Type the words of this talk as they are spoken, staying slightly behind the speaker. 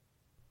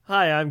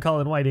Hi, I'm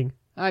Colin Whiting.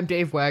 I'm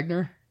Dave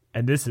Wagner.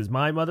 And this is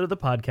My Mother, the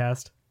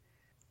podcast.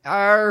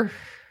 Are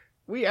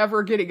we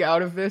ever getting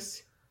out of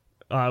this?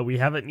 We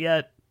haven't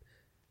yet.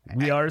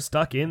 We are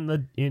stuck in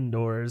the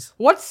indoors.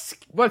 What's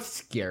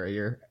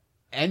scarier?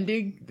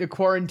 Ending the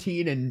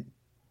quarantine and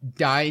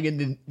dying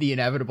in the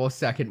inevitable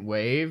second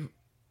wave,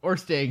 or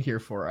staying here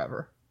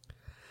forever?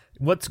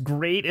 What's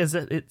great is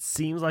that it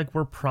seems like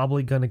we're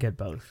probably going to get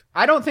both.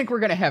 I don't think we're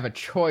going to have a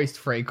choice,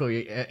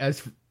 frankly,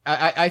 as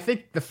I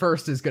think the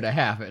first is going to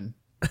happen.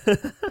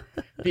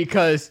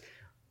 Because,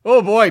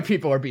 oh boy,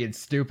 people are being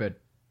stupid.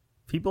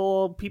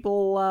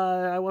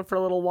 I went for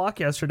a little walk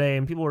yesterday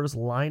and people were just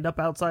lined up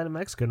outside a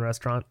Mexican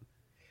restaurant.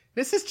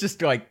 This is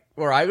just like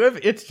where I live.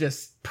 It's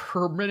just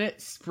permanent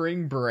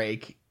spring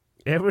break.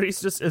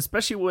 Everybody's just,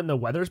 especially when the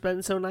weather's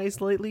been so nice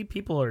lately,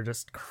 people are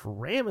just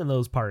cramming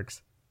those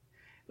parks.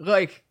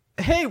 Like,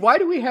 hey, why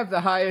do we have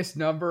the highest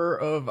number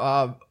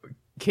of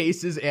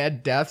cases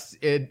and deaths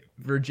in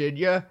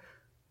Virginia?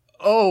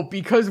 Oh,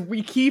 because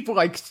we keep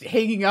like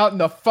hanging out in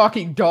the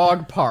fucking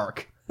dog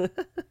park.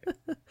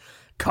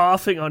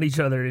 Coughing on each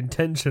other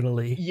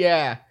intentionally.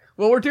 Yeah.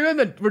 Well, we're doing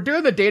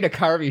the Dana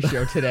Carvey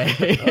show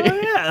today.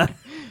 Oh yeah.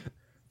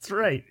 That's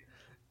right.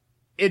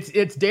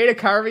 It's Dana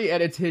Carvey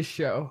and it's his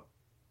show.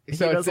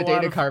 So it's the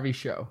Dana Carvey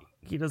show.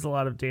 He does a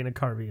lot of Dana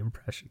Carvey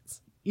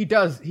impressions. He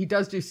does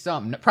do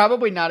some.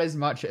 Probably not as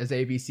much as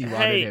ABC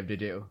wanted him to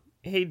do.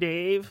 Hey,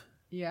 Dave.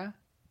 Yeah?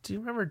 Do you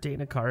remember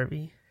Dana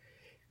Carvey?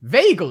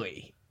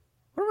 Vaguely.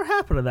 Whatever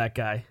happened to that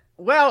guy?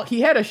 Well,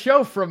 he had a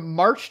show from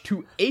March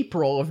to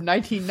April of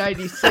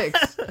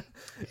 1996.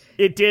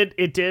 It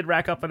did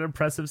rack up an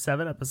impressive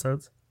 7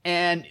 episodes.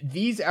 And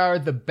these are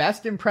the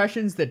best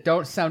impressions that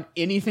don't sound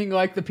anything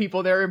like the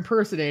people they're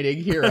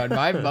impersonating here on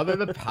My Mother,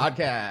 the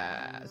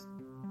podcast.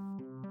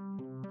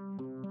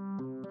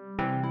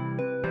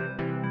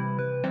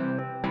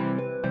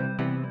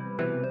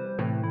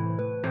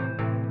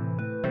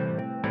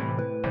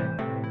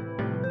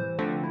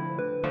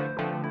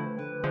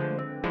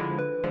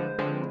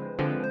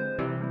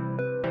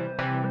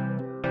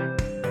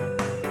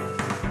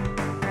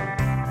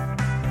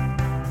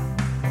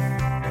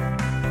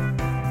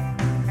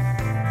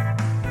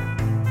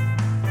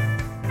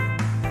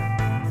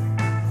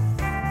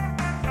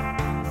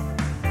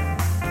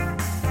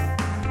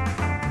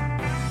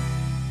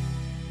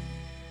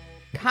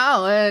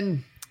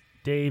 Colin.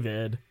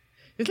 David.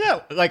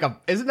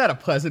 Isn't that a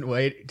pleasant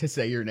way to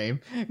say your name?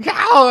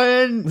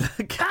 Colin.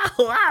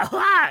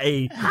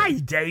 Hi. Hi,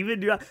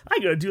 David. I'm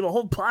going to do the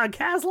whole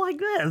podcast like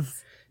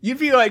this. You'd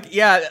be like,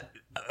 yeah,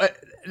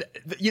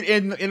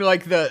 in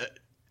like the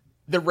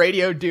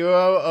radio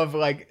duo of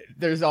like,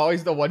 there's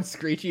always the one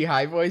screechy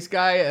high voice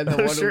guy and the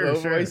one low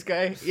voice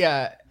guy.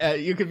 Yeah,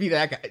 you could be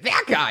that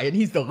guy, and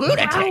he's the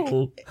lunatic.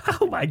 Wow.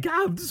 Oh my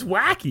God, I'm just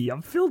wacky.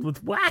 I'm filled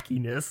with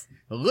wackiness.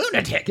 The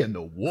lunatic and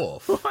the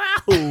wolf.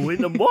 Wow, in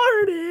the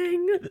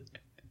morning.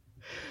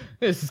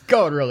 This is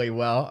going really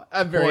well.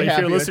 I'm very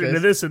happy. If you're listening to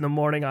this in the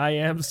morning, I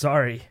am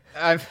sorry.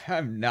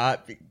 I'm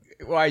not.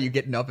 Why are you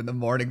getting up in the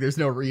morning? There's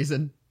no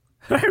reason.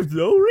 There's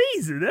no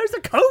reason. There's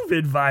a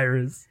COVID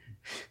virus.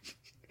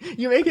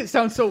 You make it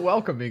sound so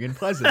welcoming and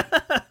pleasant.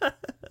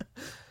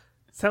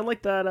 Sound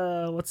like that,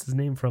 what's his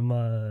name from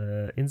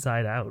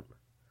Inside Out?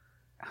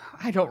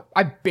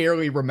 I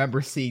barely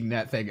remember seeing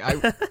that thing.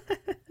 I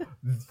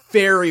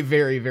very,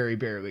 very, very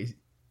barely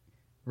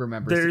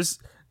remember.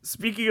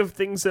 Speaking of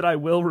things that I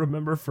will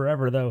remember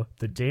forever, though,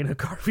 the Dana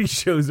Carvey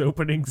show's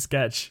opening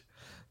sketch.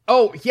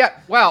 Oh, yeah,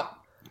 well,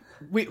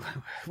 we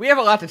have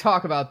a lot to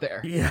talk about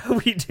there. Yeah,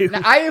 we do.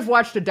 Now, I have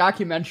watched a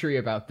documentary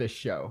about this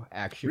show,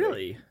 actually.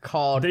 Really?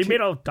 They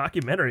made a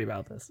documentary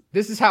about this.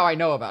 This is how I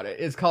know about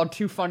it. It's called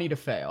Too Funny to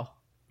Fail.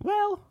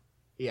 Well.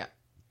 Yeah,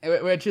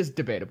 which is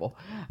debatable.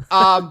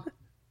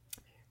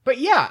 But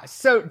yeah,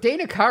 so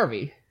Dana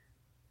Carvey,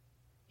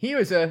 he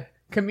was a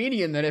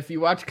comedian that if you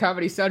watch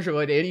Comedy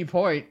Central at any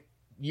point,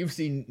 you've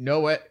seen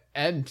no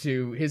end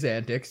to his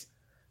antics.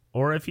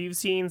 Or if you've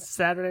seen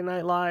Saturday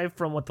Night Live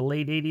from the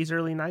late 80s,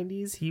 early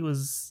 90s, he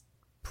was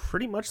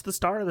pretty much the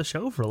star of the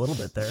show for a little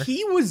bit there.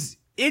 He was.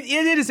 It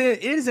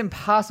is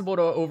impossible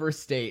to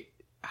overstate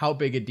how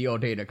big a deal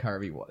Dana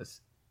Carvey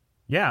was.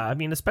 Yeah, I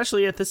mean,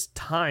 especially at this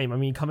time. I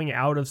mean, coming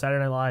out of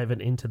Saturday Night Live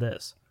and into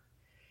this.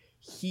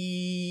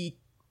 He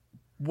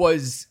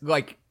was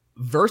like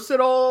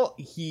versatile.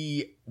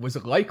 He was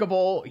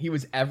likable. He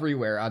was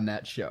everywhere on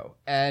that show.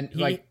 And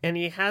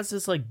he has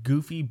this like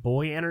goofy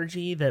boy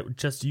energy that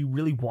just you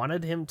really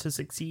wanted him to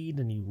succeed,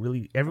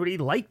 and everybody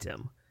liked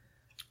him.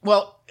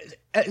 Well,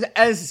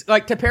 as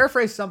like to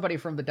paraphrase somebody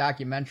from the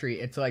documentary,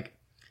 it's like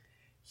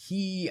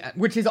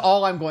which is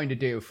all I'm going to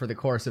do for the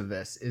course of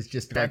this, is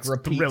just like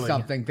repeat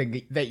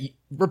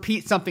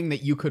something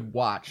that you could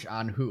watch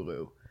on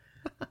Hulu.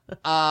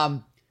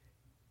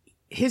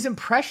 His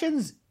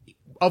impressions,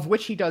 of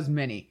which he does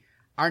many,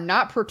 are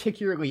not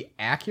particularly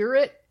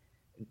accurate.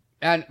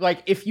 And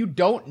like, if you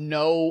don't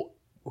know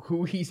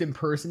who he's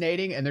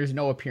impersonating and there's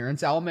no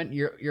appearance element,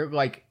 you're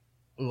like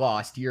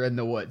lost. You're in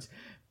the woods.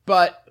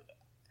 But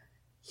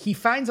he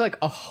finds like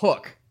a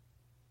hook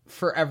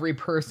for every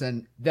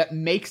person that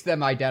makes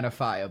them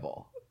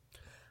identifiable.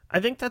 I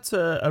think that's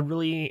a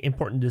really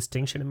important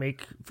distinction to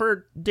make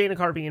for Dana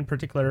Carvey in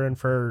particular, and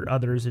for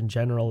others in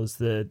general, is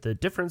the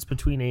difference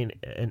between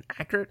an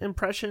accurate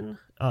impression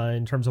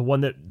in terms of one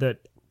that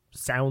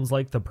sounds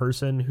like the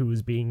person who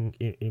is being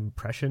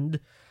impressioned,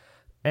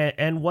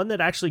 and one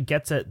that actually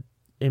gets at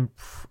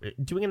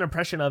doing an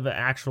impression of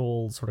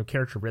actual sort of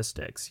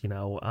characteristics.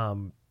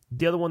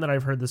 The other one that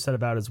I've heard this said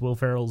about is Will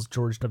Ferrell's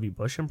George W.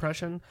 Bush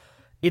impression.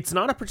 It's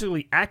not a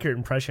particularly accurate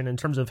impression in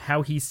terms of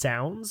how he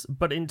sounds,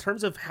 but in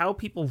terms of how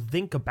people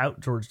think about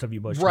George W.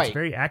 Bush. Right. It's a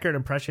very accurate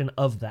impression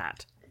of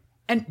that.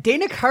 And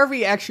Dana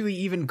Carvey actually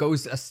even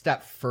goes a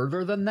step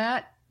further than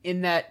that,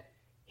 in that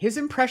his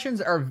impressions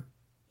are...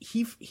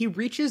 He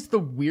reaches the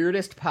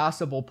weirdest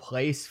possible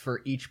place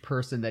for each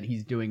person that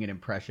he's doing an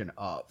impression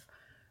of.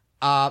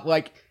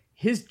 Like,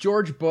 his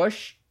George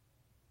Bush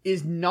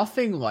is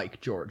nothing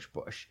like George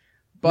Bush.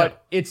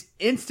 But it's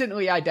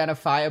instantly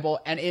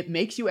identifiable, and it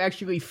makes you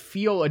actually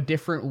feel a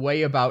different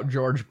way about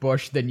George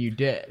Bush than you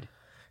did.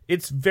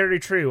 It's very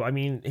true. I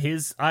mean,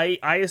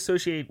 I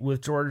associate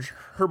with George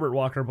Herbert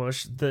Walker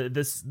Bush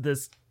this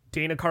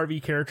Dana Carvey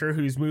character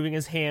who's moving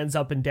his hands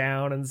up and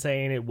down and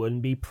saying it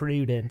wouldn't be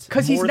prudent.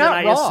 Because he's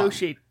not wrong.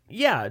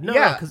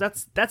 Because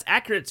that's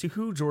accurate to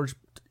who George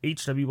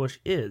H.W. Bush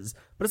is,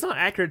 but it's not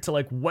accurate to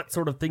like what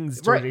sort of things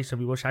George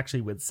H.W. Bush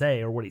actually would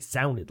say or what he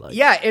sounded like.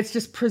 Yeah, it's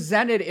just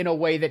presented in a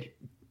way that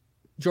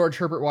George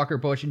Herbert Walker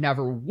Bush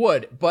never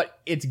would, but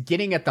it's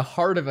getting at the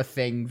heart of a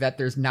thing that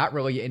there's not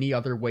really any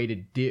other way to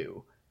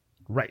do.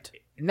 Right.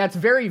 And that's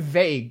very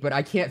vague, but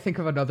I can't think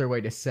of another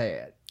way to say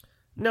it.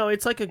 No,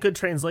 it's like a good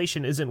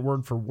translation isn't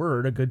word for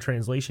word. A good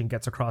translation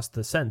gets across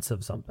the sense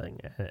of something.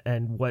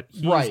 And what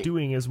he's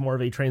doing is more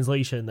of a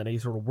translation than a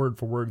sort of word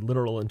for word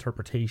literal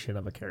interpretation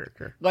of a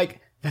character. Like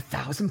the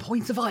 1,000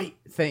 points of light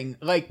thing.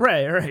 Like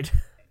Right.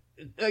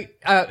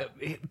 Like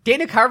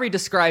Dana Carvey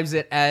describes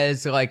it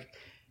as like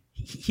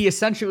he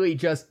essentially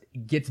just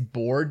gets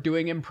bored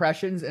doing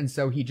impressions, and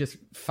so he just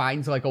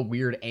finds like a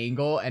weird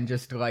angle and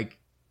just like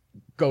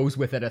goes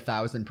with it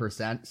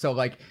 1,000%. So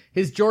like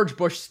his George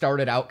Bush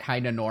started out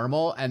kind of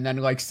normal, and then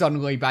like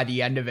suddenly by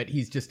the end of it,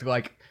 he's just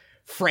like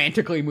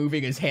frantically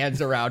moving his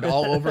hands around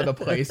all over the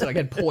place, like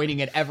and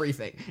pointing at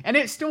everything, and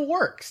it still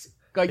works.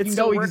 Like, it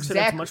still works, and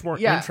it's much more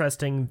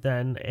interesting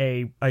than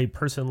a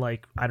person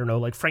like, I don't know,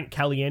 like Frank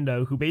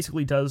Caliendo, who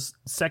basically does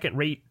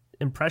second-rate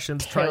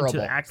impressions trying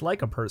to act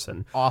like a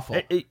person.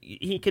 Awful.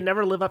 He can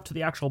never live up to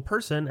the actual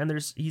person, and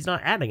he's not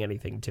adding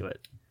anything to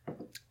it.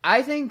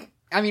 I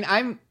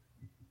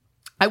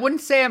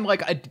wouldn't say I'm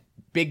like a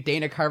big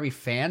Dana Carvey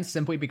fan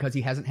simply because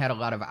he hasn't had a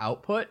lot of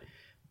output,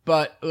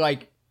 but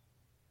like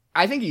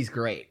I think he's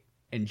great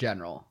in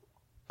general.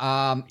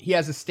 He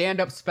has a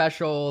stand-up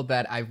special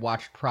that I've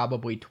watched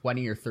probably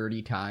 20 or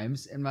 30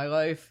 times in my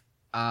life.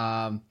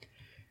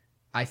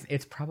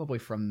 It's probably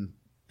from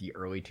the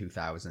early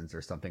 2000s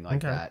or something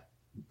like that.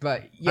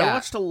 But yeah, I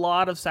watched a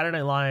lot of Saturday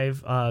Night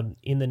Live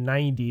in the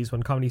 90s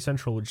when Comedy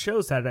Central would show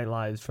Saturday Night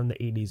Live from the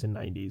 80s and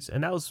 90s,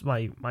 and that was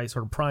my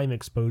sort of prime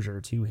exposure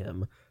to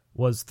him,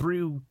 was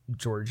through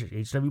George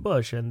H.W.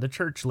 Bush and the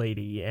Church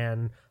Lady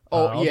and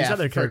all these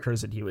other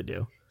characters that he would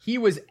do. He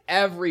was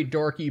every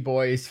dorky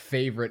boy's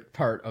favorite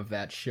part of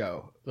that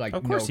show. Like,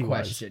 of course, no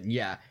question.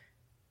 Yeah.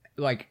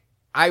 Like,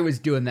 I was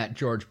doing that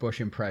George Bush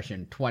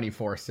impression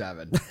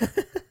 24/7.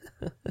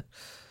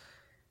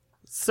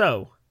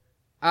 So,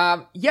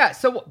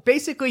 so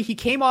basically he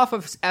came off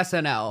of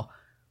SNL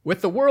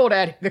with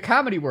the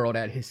comedy world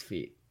at his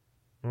feet.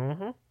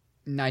 Mm-hmm.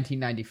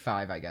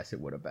 1995, I guess it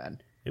would have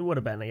been. It would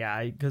have been,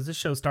 yeah, because this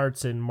show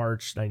starts in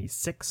March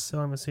 96,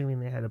 so I'm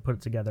assuming they had to put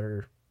it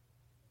together.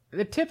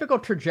 The typical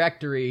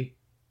trajectory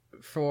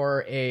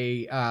for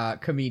a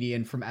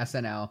comedian from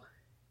SNL,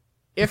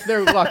 if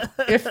they're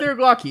if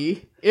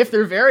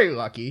they're very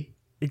lucky,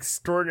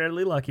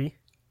 extraordinarily lucky,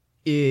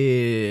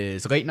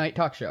 is late night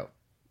talk show.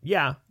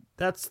 Yeah,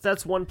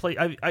 that's one place.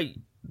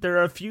 There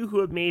are a few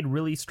who have made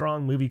really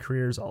strong movie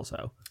careers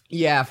also.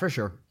 Yeah, for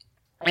sure.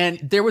 And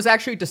there was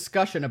actually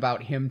discussion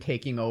about him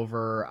taking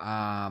over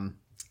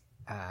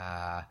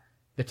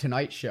The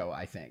Tonight Show,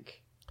 I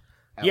think.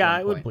 Yeah,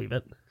 I would believe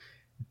it.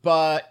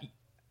 But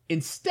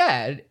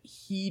instead,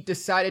 he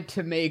decided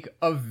to make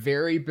a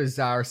very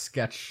bizarre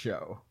sketch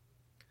show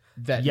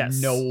that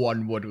no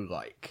one would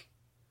like.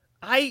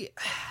 I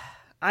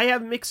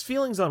have mixed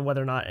feelings on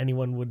whether or not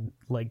anyone would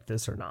like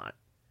this or not.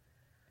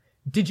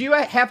 Did you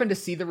happen to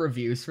see the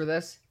reviews for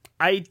this?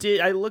 I did.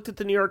 I looked at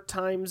the New York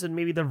Times and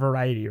maybe the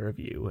Variety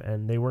review,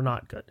 and they were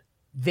not good.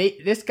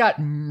 This got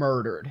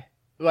murdered.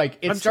 Like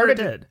it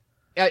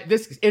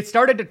it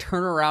started to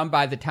turn around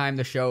by the time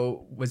the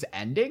show was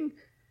ending.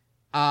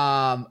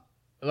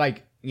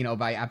 Like, you know,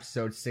 by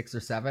episode 6 or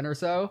 7 or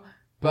so.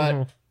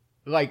 But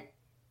like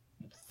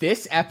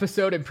this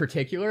episode in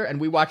particular, and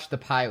we watched the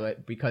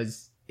pilot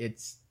because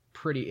it's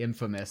pretty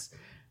infamous.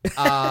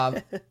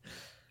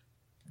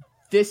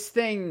 This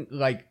thing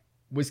like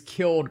was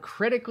killed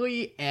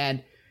critically,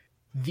 and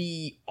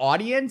the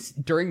audience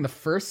during the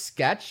first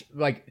sketch,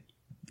 like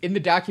in the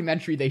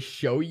documentary they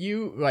show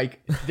you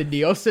like the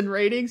Nielsen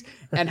ratings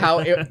and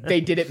how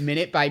they did it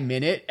minute by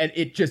minute, and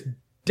it just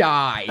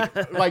died.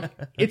 Like,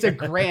 it's a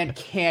Grand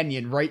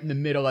Canyon right in the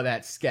middle of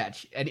that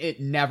sketch, and it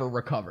never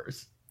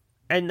recovers.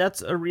 And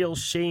that's a real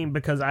shame,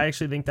 because I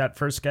actually think that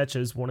first sketch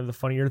is one of the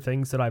funnier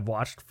things that I've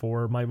watched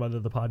for My Mother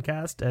the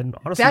Podcast, and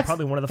honestly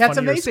probably one of the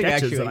funnier amazing,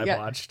 sketches actually. that I've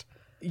watched.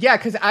 Yeah,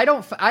 because I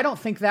don't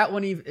think that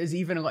one is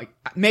even like,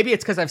 maybe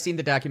it's because I've seen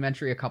the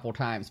documentary a couple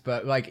times,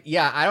 but like,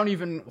 yeah, I don't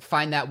even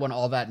find that one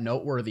all that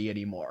noteworthy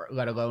anymore,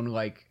 let alone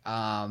like,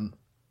 I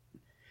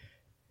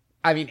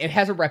mean, it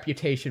has a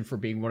reputation for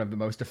being one of the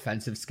most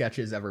offensive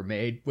sketches ever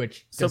made,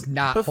 which does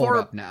not hold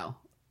up now.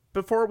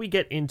 Before we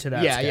get into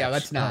that sketch,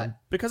 let's not.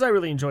 Because I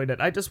really enjoyed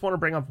it, I just want to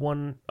bring up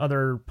one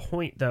other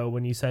point, though,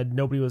 when you said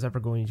nobody was ever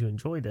going to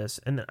enjoy this.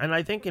 And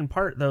I think in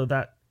part, though,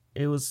 that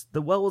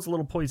the well was a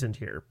little poisoned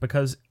here,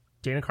 because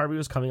Dana Carvey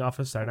was coming off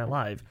of Saturday Night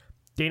Live.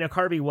 Dana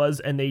Carvey was,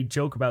 and they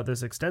joke about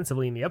this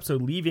extensively in the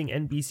episode, leaving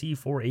NBC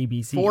for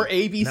ABC.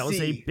 And that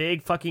was a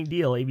big fucking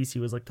deal. ABC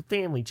was like the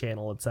Family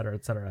Channel, et cetera,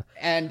 et cetera.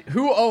 And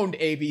who owned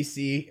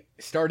ABC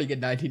starting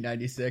in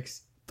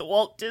 1996? The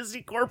Walt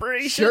Disney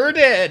Corporation. Sure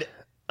did.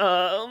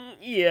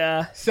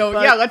 Yeah.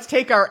 So, yeah, let's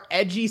take our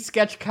edgy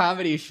sketch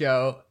comedy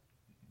show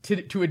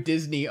to a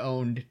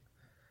Disney-owned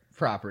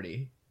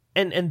property.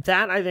 And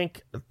that, I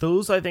think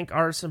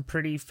are some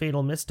pretty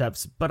fatal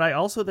missteps. But I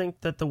also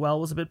think that the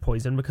well was a bit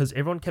poisoned, because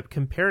everyone kept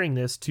comparing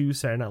this to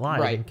Saturday Night Live,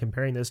 right, and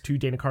comparing this to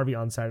Dana Carvey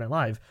on Saturday Night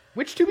Live.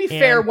 Which, to be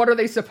fair, what are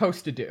they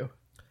supposed to do?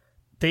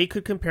 They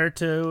could compare it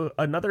to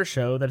another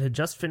show that had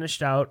just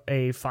finished out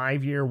a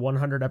 5-year,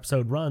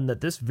 100-episode run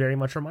that this very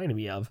much reminded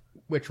me of.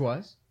 Which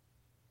was?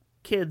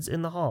 Kids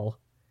in the Hall.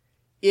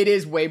 It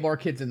is way more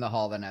Kids in the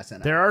Hall than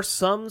SNL. There are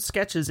some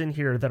sketches in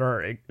here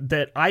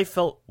that I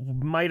felt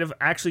might have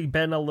actually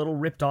been a little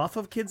ripped off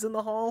of Kids in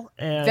the Hall.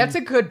 And that's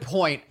a good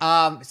point.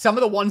 Some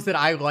of the ones that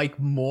I like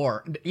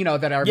more,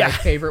 that are my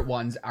favorite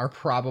ones, are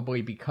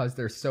probably because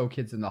they're so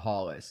Kids in the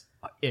Hall-ish.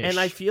 And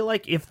I feel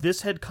like if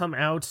this had come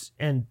out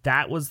and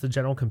that was the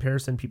general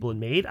comparison people had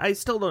made, I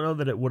still don't know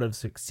that it would have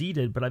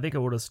succeeded, but I think it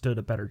would have stood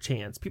a better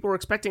chance. People were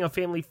expecting a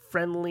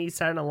family-friendly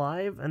Saturday Night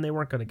Live, and they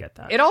weren't going to get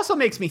that. It also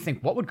makes me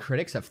think, what would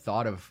critics have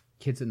thought of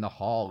Kids in the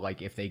Hall,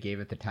 like, if they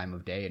gave it the time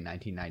of day in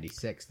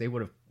 1996? They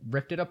would have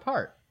ripped it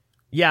apart.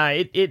 Yeah,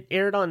 it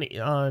aired on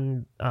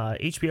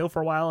HBO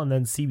for a while, and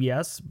then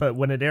CBS. But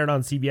when it aired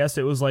on CBS,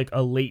 it was like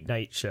a late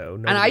night show.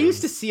 And I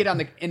used to see it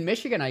in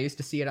Michigan. I used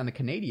to see it on the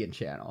Canadian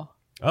channel.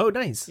 Oh,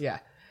 nice. Yeah.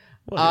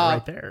 Well, you're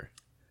right there.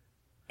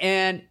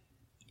 And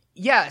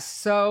yeah,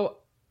 so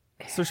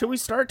should we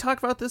start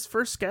talking about this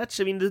first sketch?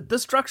 I mean, the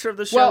structure of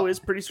the show is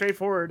pretty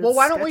straightforward. Well,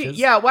 why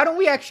don't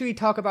we actually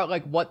talk about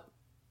like what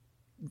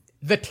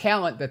the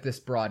talent that this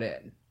brought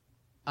in?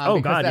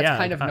 Because that's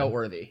kind of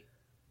noteworthy.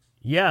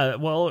 Yeah,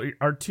 well,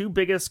 our two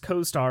biggest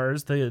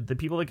co-stars, the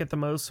people that get the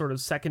most sort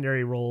of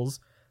secondary roles,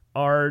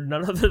 are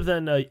none other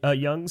than a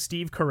young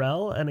Steve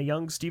Carell and a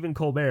young Stephen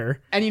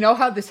Colbert. And you know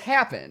how this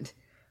happened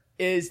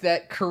is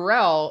that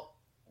Carell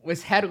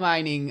was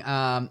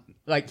headlining,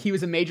 like he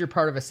was a major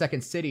part of a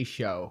Second City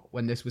show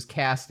when this was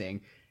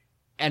casting,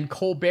 and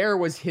Colbert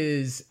was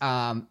his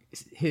understudy.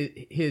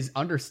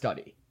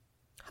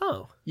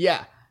 Oh.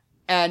 Yeah.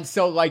 And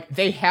so like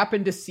they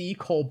happened to see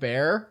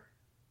Colbert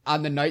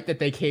on the night that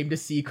they came to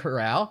see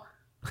Carell.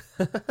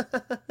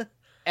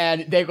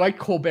 And they liked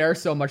Colbert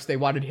so much they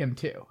wanted him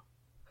too.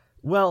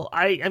 Well,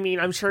 I mean,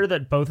 I'm sure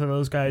that both of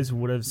those guys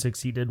would have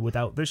succeeded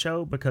without the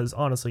show, because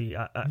honestly,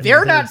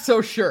 they're not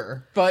so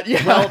sure, but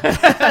yeah. Well,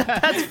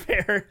 that's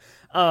fair.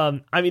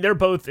 I mean, they're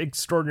both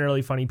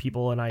extraordinarily funny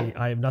people, and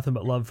I have nothing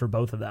but love for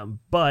both of them.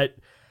 But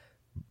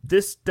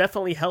this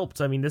definitely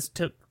helped. I mean, this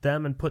took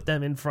them and put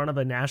them in front of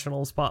a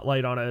national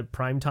spotlight on a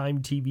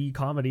primetime TV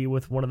comedy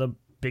with one of the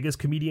biggest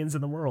comedians in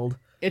the world.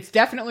 It's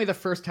definitely the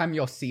first time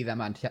you'll see them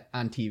on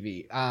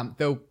TV.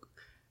 Though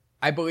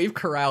I believe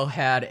Carell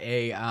had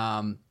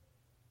a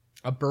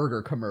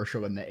burger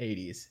commercial in the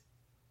 80s.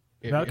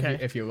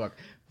 If you look.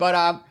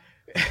 But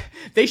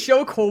they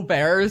show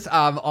Colbert's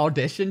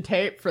audition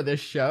tape for this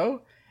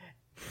show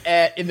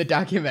in the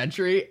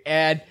documentary,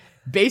 and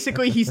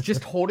basically he's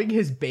just holding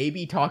his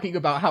baby, talking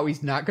about how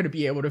he's not going to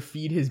be able to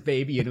feed his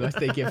baby unless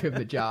they give him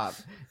the job.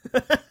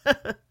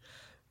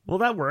 Well,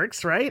 that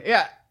works, right?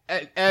 Yeah.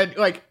 And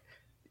like,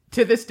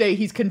 to this day,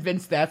 he's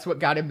convinced that's what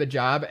got him the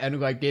job, and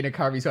like Dana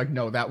Carvey's like,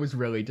 no, that was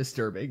really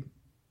disturbing.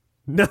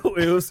 No,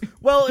 it was,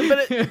 well,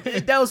 but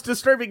that was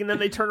disturbing, and then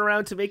they turn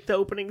around to make the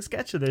opening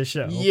sketch of this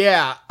show.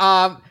 Yeah.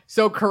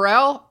 So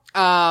Carell,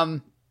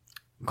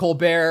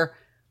 Colbert,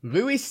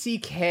 Louis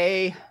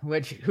C.K.,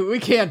 who we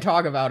can't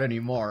talk about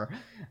anymore.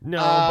 No,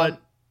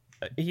 but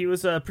he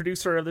was a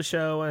producer of the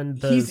show and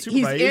the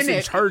supervisor. He's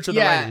in charge of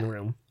the writing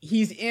room.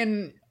 He's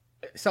in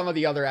some of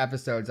the other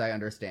episodes, I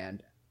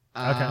understand.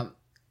 Okay.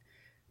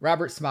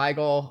 Robert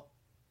Smigel.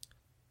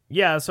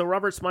 Yeah, so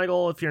Robert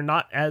Smigel,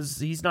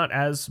 he's not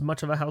as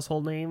much of a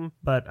household name,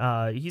 but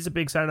he's a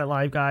big Saturday Night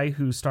Live guy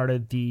who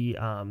started the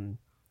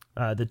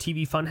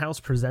TV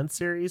Funhouse Presents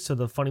series, so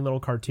the funny little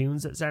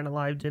cartoons that Saturday Night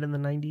Live did in the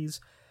 90s.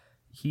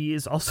 He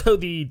is also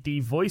the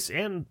voice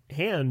and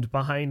hand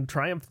behind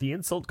Triumph the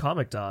Insult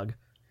comic dog.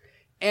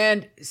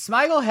 And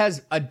Smigel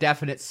has a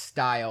definite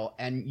style,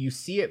 and you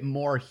see it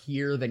more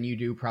here than you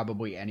do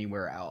probably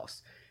anywhere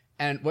else.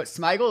 And what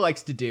Smigel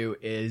likes to do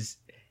is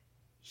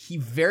he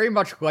very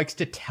much likes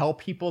to tell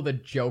people the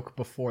joke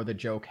before the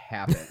joke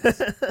happens.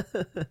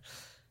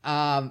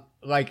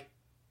 Like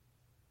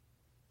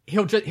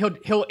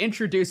he'll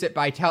introduce it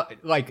by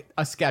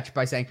a sketch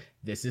by saying,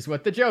 "This is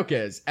what the joke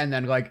is," and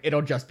then like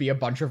it'll just be a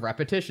bunch of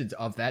repetitions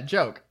of that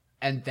joke,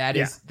 and that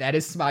is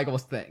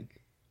Smigel's thing.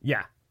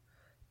 Yeah,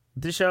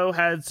 the show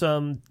had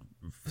some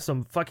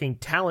fucking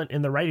talent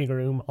in the writing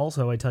room.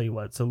 Also, I tell you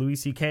what, so Louis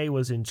C.K.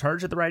 was in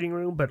charge of the writing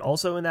room, but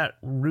also in that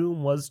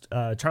room was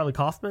Charlie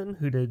Kaufman,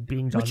 who did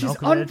Being John Which is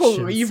Malkovich,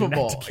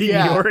 unbelievable. Synecdoche,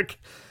 Yeah. New York.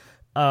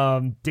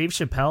 Dave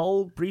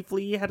Chappelle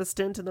briefly had a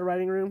stint in the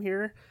writing room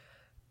here.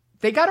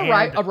 They got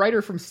a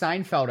writer from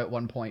Seinfeld at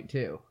one point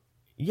too.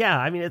 Yeah,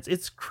 I mean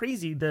it's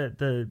crazy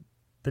the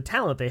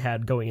talent they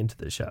had going into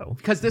the show,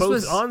 because this both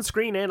was on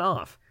screen and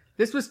off.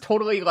 This was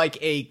totally like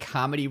a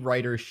comedy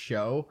writer's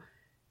show,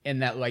 in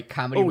that like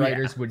comedy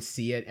writers would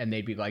see it and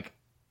they'd be like,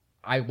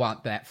 "I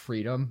want that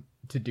freedom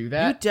to do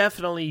that." You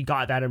definitely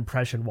got that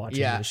impression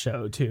watching the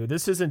show too.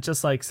 This isn't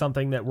just like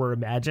something that we're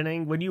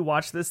imagining. When you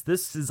watch this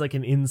is like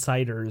an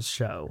insider's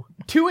show.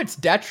 To its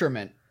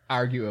detriment,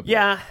 arguably.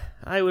 Yeah,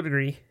 I would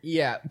agree.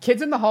 Yeah,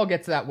 Kids in the Hall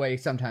gets that way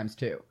sometimes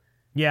too.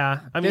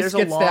 Yeah, I mean, this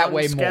gets that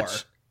way more.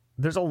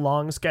 There's a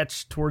long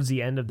sketch towards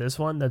the end of this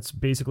one that's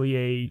basically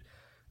a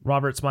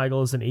Robert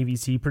Smigel is an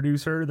ABC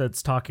producer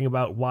that's talking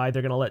about why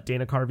they're going to let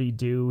Dana Carvey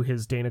do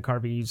his Dana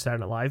Carvey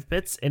Saturday Night Live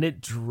bits, and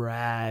it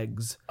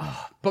drags.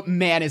 Oh, but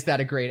man, is that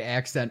a great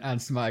accent on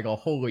Smigel.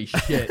 Holy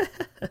shit.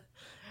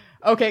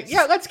 Okay,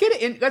 yeah, let's get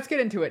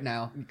into it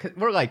now.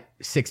 We're like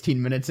 16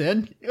 minutes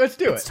in. Let's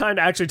do it. It's time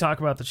to actually talk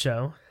about the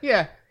show.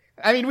 Yeah.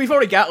 I mean, we've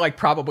already got like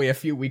probably a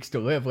few weeks to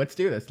live. Let's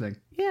do this thing.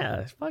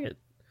 Yeah, fuck it.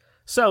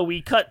 So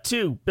we cut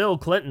to Bill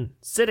Clinton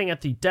sitting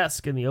at the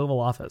desk in the Oval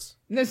Office.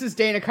 And this is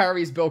Dana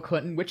Carvey's Bill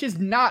Clinton, which is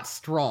not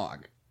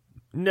strong.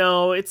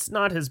 No, it's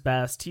not his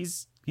best.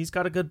 He's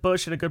got a good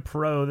Bush and a good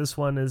Perot. This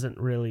one isn't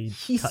really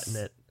cutting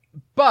it.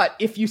 But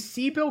if you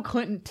see Bill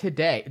Clinton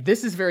today,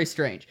 this is very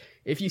strange.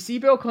 If you see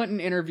Bill Clinton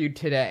interviewed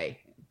today,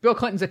 Bill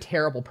Clinton's a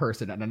terrible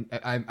person, and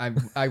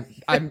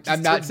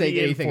I'm not saying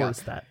anything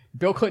else. That.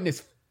 Bill Clinton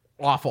is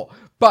awful.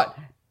 But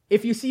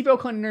if you see Bill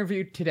Clinton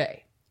interviewed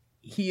today,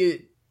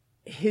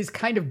 his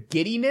kind of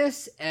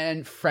giddiness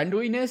and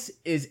friendliness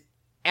is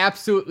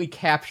absolutely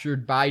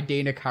captured by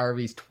Dana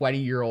Carvey's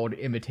 20-year-old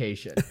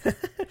imitation.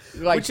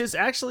 Which is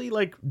actually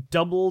like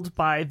doubled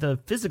by the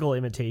physical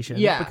imitation.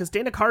 Yeah. Because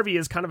Dana Carvey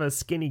is kind of a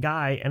skinny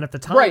guy, and at the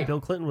time Bill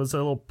Clinton was a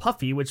little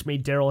puffy, which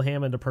made Daryl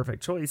Hammond a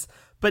perfect choice.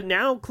 But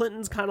now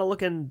Clinton's kind of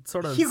looking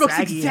sort of He looks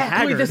saggy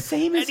exactly and the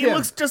same as and him. he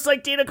looks just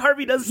like Dana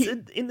Carvey does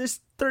in this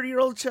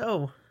 30-year-old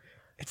show.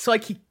 It's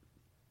like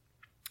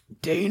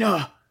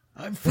Dana,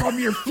 I'm from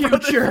your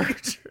future.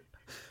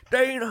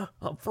 Dana,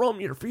 I'm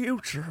from your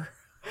future.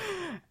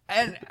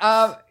 And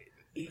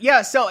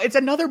yeah, so it's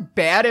another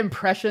bad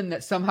impression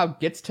that somehow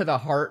gets to the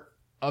heart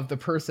of the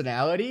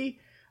personality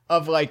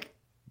of like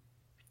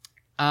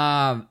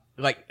the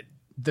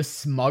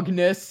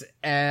smugness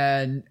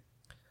and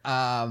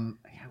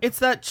it's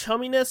that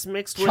chumminess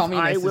mixed with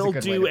I will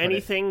do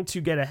anything to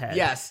get ahead.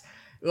 Yes.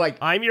 Like,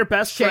 I'm your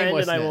best friend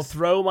and I will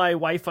throw my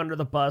wife under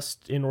the bus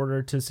in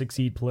order to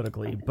succeed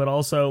politically, but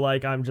also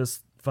like I'm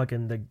just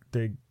fucking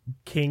the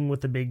king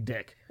with the big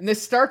dick. And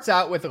this starts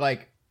out with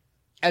like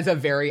as a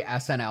very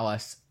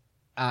SNL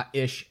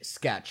ish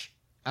sketch,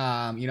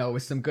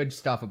 with some good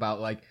stuff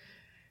about like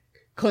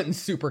Clinton's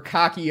super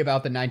cocky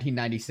about the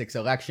 1996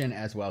 election,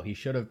 as well he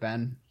should have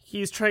been.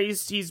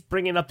 He's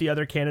bringing up the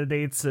other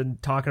candidates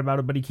and talking about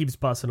it, but he keeps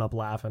busting up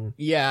laughing.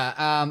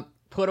 Yeah,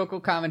 political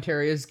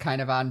commentary is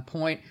kind of on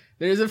point.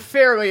 There's a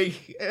fairly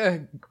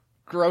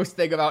gross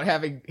thing about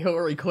having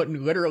Hillary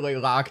Clinton literally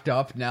locked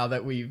up now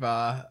that we've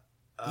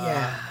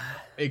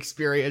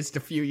experienced a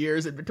few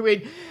years in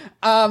between.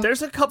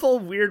 There's a couple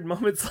weird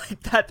moments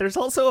like that. There's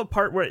also a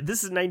part where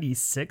this is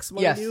 96,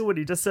 mind you, when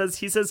he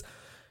says,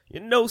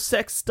 no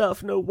sex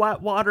stuff, no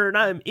white water, and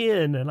I'm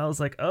in. And I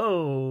was like,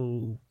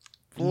 oh,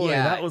 boy,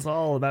 that was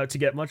all about to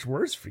get much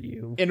worse for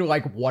you. In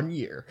like 1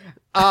 year.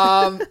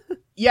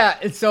 Yeah,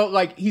 and so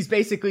like he's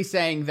basically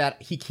saying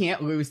that he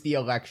can't lose the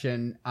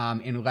election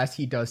unless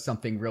he does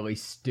something really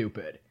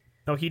stupid.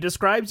 No, he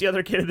describes the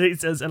other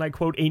candidates as, and I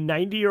quote, a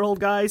 90-year-old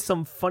guy,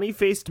 some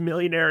funny-faced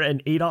millionaire,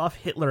 and Adolf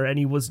Hitler, and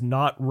he was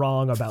not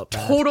wrong about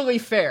that. Totally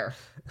fair.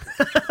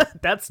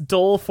 That's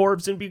Dole,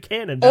 Forbes, and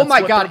Buchanan. That's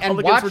my what God, the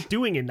Republicans were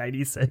doing in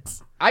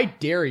 96. I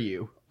dare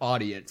you,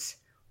 audience,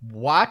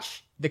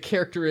 watch the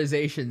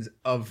characterizations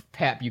of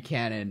Pat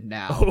Buchanan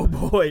now. Oh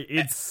boy,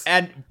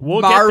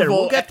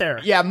 we'll get there.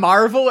 Yeah,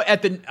 marvel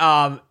at the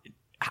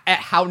at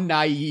how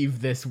naive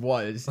this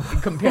was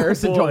in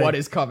comparison to what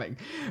is coming.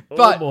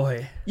 But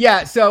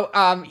yeah, so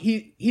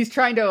he's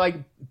trying to like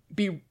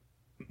be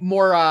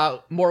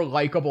more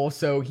likable,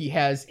 so he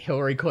has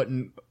Hillary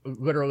Clinton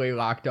literally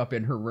locked up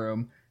in her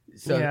room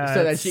so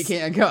that she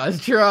can't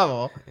cause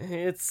trouble.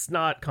 It's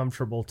not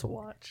comfortable to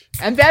watch.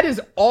 And that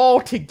is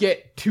all to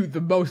get to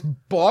the most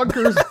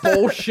bonkers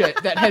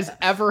bullshit that has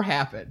ever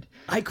happened.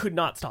 I could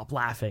not stop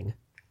laughing.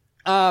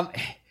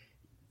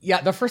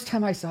 Yeah, the first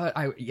time I saw it,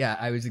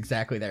 I was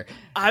exactly there.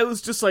 I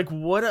was just like,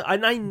 what?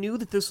 And I knew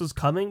that this was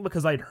coming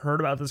because I'd heard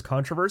about this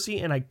controversy,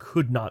 and I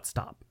could not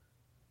stop.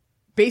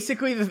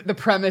 Basically, the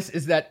premise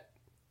is that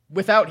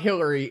without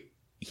Hillary,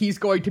 he's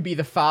going to be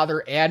the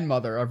father and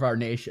mother of our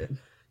nation.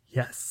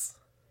 Yes.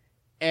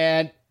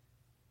 And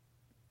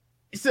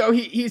so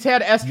he's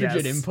had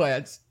estrogen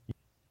implants.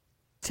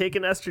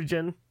 Taken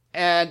estrogen.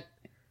 And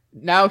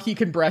now he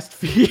can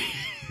breastfeed.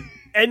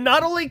 And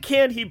not only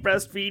can he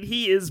breastfeed,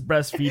 he is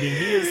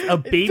breastfeeding. A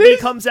baby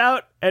comes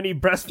out and he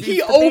breastfeeds He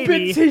the opens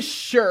baby. his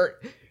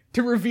shirt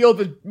to reveal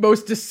the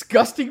most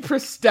disgusting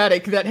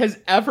prosthetic that has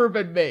ever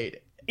been made.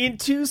 In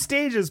 2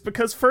 stages,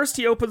 because first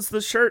he opens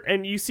the shirt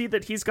and you see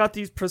that he's got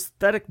these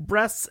prosthetic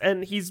breasts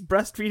and he's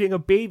breastfeeding a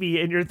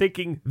baby and you're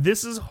thinking,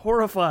 this is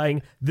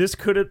horrifying. This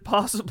couldn't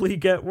possibly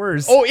get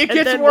worse. Oh, it gets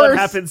and then worse. What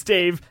happens,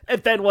 Dave?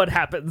 And then what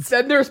happens?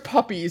 Then there's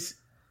puppies.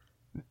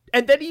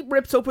 And then he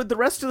rips open the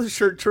rest of the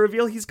shirt to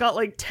reveal he's got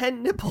like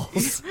 10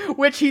 nipples.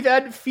 Which he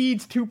then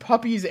feeds to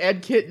puppies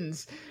and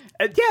kittens.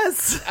 And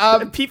yes!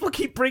 And people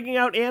keep bringing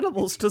out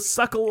animals to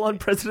suckle on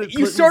President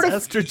Clinton's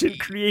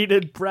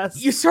estrogen-created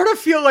breasts. You sort of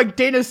feel like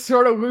Dana's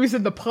sort of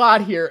losing the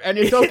plot here, and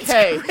it's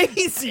okay. It's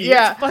crazy.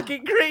 Yeah. It's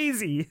fucking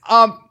crazy.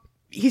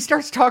 He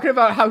starts talking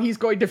about how he's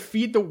going to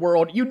feed the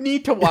world. You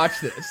need to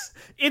watch this.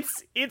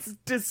 It's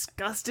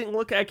disgusting.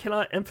 Look, I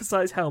cannot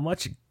emphasize how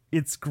much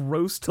it's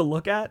gross to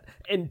look at,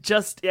 and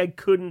just I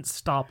couldn't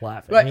stop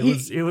laughing. But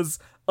it was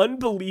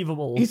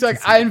unbelievable. He's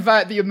like, I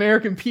invite the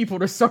American people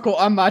to suckle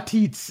on my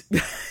teats.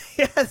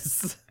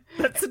 Yes,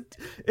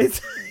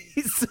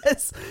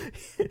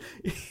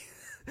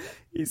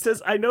 he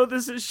says, I know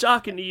this is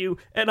shocking to you,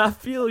 and I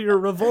feel your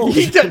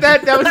revulsion.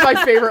 That was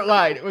my favorite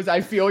line. It was, I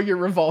feel your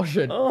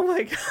revulsion. Oh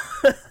my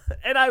god.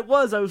 And I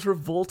was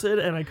revolted,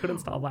 and I couldn't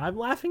stop. I'm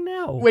laughing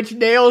now. Which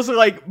nails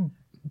like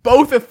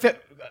both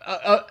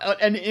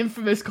an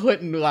infamous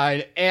Clinton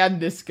line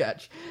and this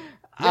sketch.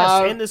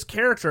 Yes, and this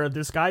character of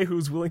this guy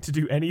who's willing to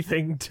do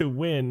anything to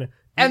win,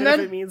 and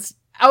then if it means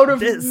out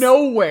of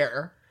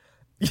nowhere.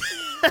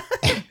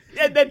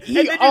 and then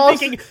you're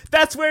thinking,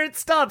 that's where it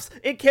stops.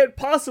 It can't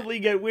possibly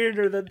get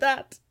weirder than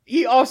that.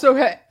 He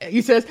also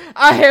he says,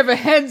 I have a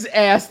hen's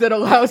ass that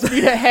allows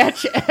me to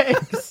hatch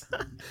eggs.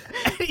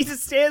 And he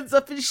just stands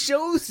up and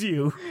shows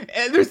you.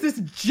 And there's this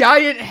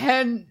giant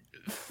hen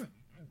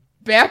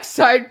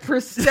backside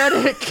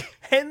prosthetic.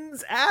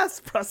 Hen's ass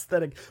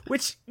prosthetic,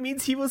 which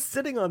means he was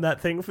sitting on that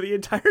thing for the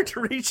entire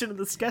duration of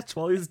the sketch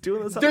while he was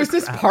doing this. There's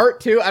this part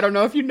too, I don't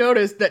know if you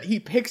noticed, that he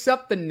picks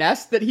up the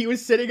nest that he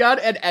was sitting on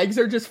and eggs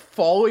are just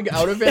falling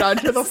out of it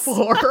onto the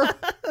floor.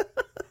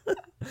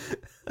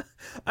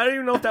 I don't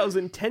even know if that was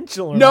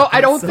intentional or no, not.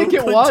 I don't think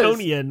it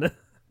Clintonian. was.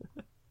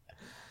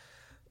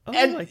 Oh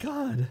my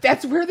god.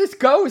 That's where this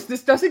goes.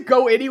 This doesn't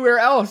go anywhere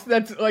else.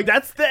 That's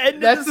the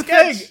end of the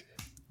sketch. Thing.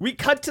 We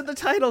cut to the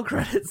title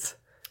credits.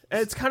 And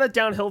it's kind of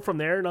downhill from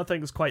there.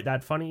 Nothing's quite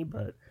that funny,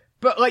 but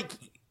like,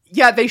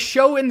 yeah, they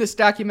show in this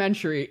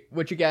documentary,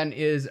 which again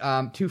is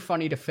Too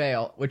Funny to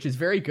Fail, which is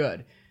very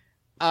good.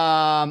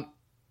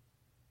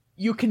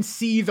 You can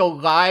see the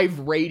live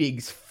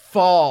ratings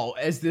fall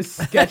as this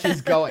sketch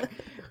is going.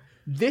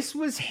 This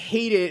was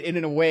hated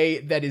in a way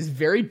that is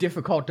very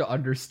difficult to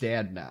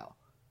understand now.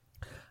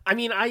 I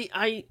mean,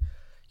 I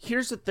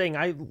here's the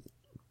thing.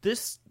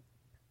 This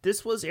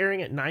was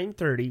airing at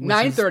 9:30.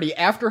 9:30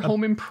 after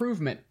Home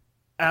Improvement.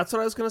 That's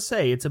what I was going to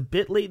say. It's a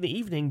bit late in the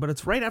evening, but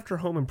it's right after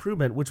Home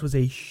Improvement, which was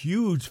a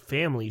huge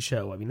family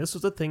show. I mean, this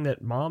was a thing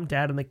that mom,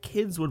 dad, and the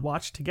kids would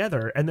watch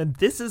together. And then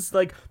this is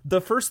like the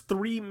first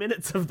 3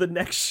 minutes of the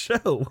next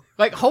show.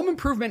 Like, Home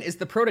Improvement is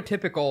the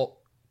prototypical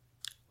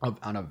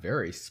on a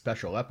very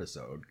special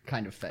episode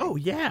kind of thing. Oh,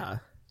 yeah.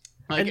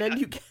 Like, and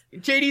then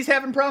JD's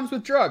having problems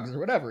with drugs or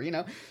whatever, you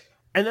know?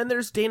 And then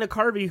there's Dana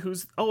Carvey,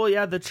 who's,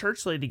 the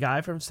church lady guy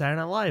from Saturday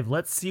Night Live.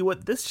 Let's see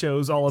what this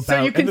show's all about.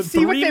 So you can and then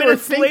see what they were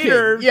thinking.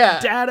 Later, yeah.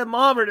 Dad and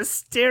Mom are just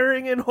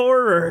staring in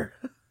horror.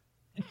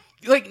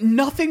 Like,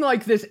 nothing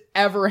like this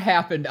ever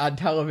happened on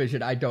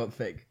television, I don't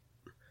think.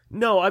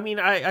 No, I mean,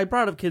 I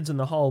brought up Kids in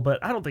the Hall, but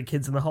I don't think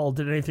Kids in the Hall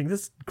did anything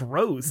this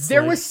gross.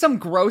 There was some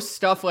gross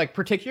stuff, like,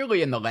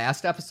 particularly in the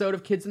last episode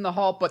of Kids in the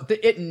Hall, but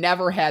it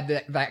never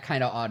had that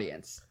kind of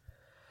audience.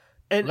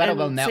 Let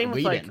alone that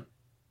lead-in.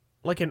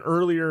 Like an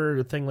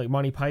earlier thing, like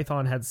Monty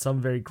Python had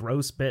some very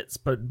gross bits,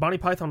 but Monty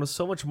Python was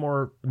so much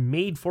more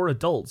made for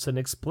adults and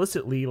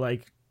explicitly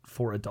like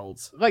for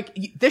adults. Like,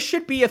 this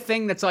should be a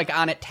thing that's like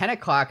on at 10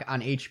 o'clock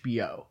on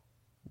HBO.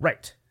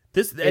 Right.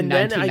 This in and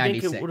 1996. Then I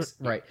think it would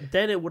right.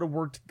 Then it would have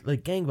worked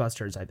like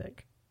gangbusters, I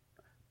think.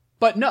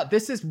 But no,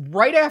 this is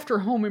right after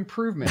Home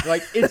Improvement.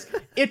 Like,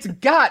 it's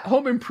got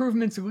Home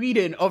Improvement's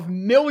lead-in of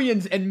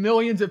millions and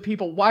millions of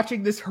people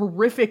watching this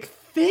horrific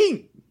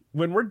thing.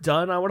 When we're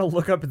done, I want to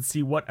look up and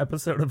see what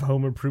episode of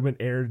Home Improvement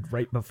aired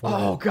right before.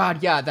 Oh,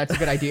 God, yeah, that's a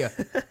good idea.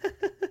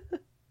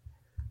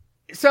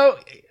 So,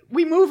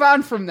 we move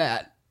on from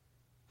that.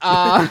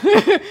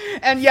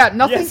 And yeah,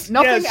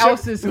 nothing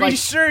else is like... We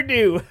sure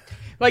do.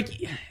 Like,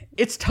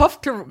 it's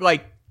tough to,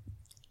 like,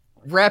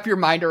 wrap your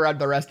mind around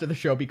the rest of the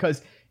show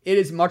because it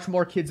is much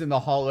more Kids in the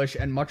Hall-ish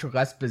and much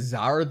less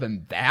bizarre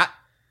than that,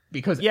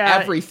 because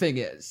everything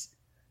is.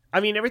 I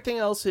mean, everything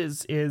else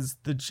is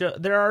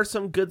there are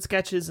some good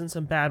sketches and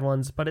some bad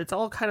ones, but it's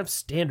all kind of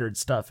standard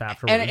stuff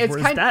afterwards. And it's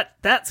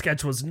that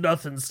sketch was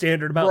nothing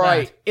standard about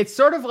that. It's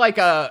sort of like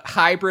a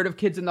hybrid of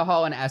Kids in the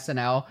Hall and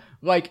SNL.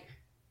 Like,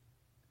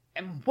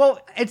 well,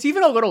 it's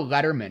even a little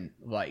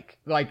Letterman-like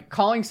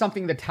calling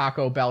something the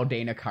Taco Bell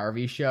Dana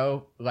Carvey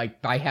show,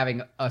 like by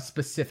having a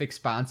specific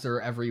sponsor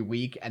every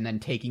week and then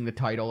taking the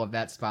title of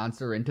that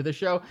sponsor into the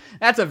show.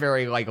 That's a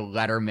very like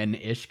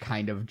Letterman-ish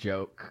kind of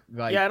joke.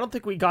 Like, yeah, I don't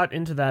think we got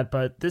into that,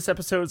 but this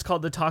episode is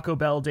called the Taco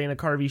Bell Dana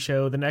Carvey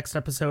show. The next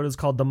episode is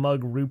called the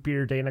Mug Root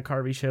Beer Dana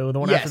Carvey show. The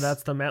one after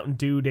that's the Mountain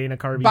Dew Dana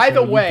Carvey show. By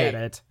the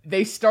way,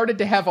 they started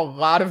to have a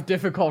lot of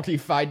difficulty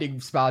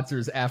finding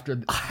sponsors after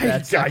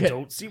that second. I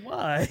don't see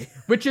why.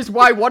 Which is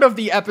why one of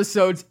the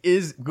episodes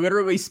is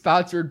literally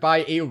sponsored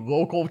by a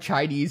local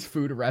Chinese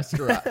food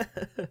restaurant.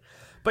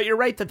 But you're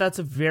right that's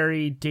a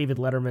very David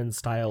Letterman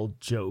style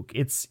joke.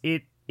 It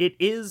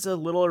is a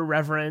little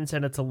irreverent,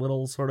 and it's a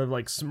little sort of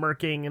like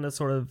smirking in a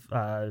sort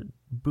of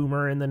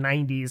boomer in the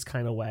 90s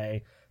kind of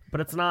way,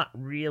 but it's not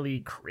really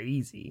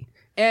crazy.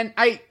 And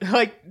I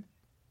like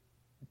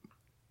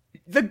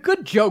the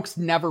good jokes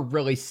never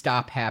really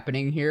stop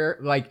happening here.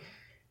 Like,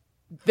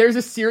 there's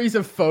a series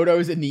of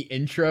photos in the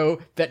intro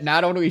that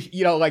not only,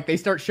 like they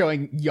start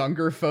showing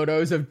younger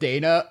photos of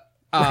Dana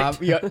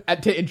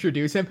to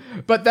introduce him,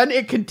 but then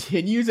it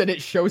continues and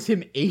it shows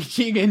him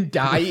aging and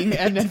dying,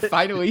 and then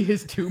finally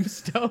his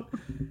tombstone.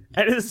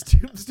 And his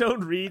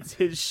tombstone reads,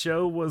 "His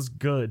show was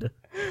good."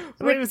 I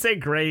don't even say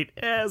great.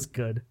 It's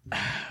good.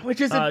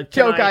 Which is a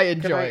joke I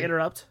enjoy. Can I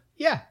interrupt?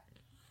 Yeah.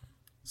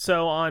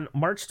 So on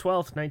March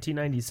 12th,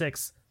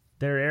 1996,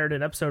 there aired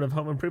an episode of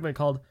Home Improvement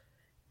called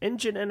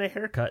Engine and a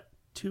Haircut,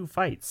 2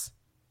 Fights.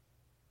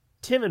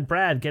 Tim and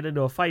Brad get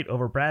into a fight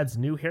over Brad's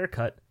new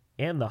haircut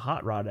and the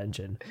hot rod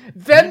engine.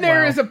 Then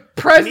there is a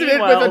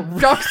president with a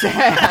duck's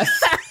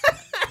ass.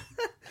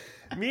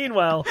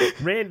 Meanwhile,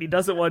 Randy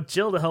doesn't want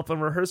Jill to help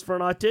him rehearse for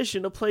an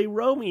audition to play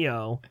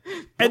Romeo.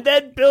 And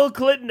then Bill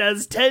Clinton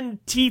has 10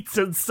 teats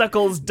and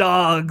suckles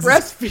dogs.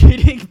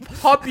 Breastfeeding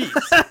puppies.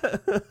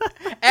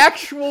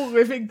 Actual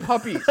living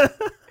puppies.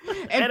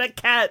 And a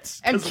cat.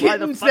 And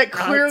kittens that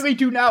clearly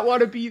do not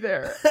want to be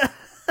there.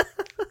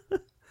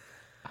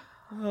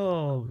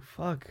 Oh,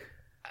 fuck.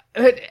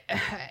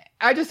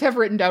 I just have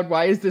written down,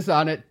 why is this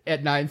on at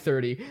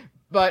 9:30?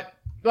 But,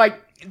 like,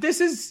 this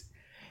is...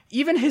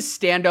 Even his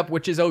stand-up,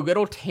 which is a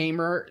little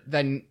tamer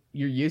than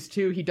you're used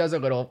to, he does a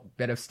little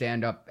bit of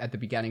stand-up at the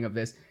beginning of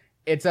this.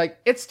 It's like,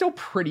 it's still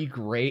pretty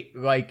great.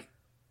 Like,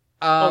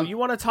 you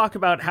want to talk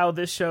about how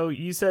this show,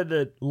 you said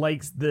that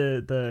like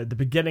the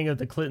beginning of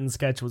the Clinton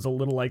sketch was a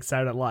little like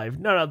Saturday Night Live.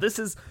 No, this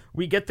is,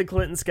 we get the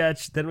Clinton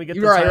sketch, then we get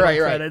the title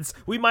credits.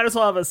 Right. We might as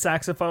well have a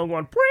saxophone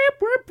going,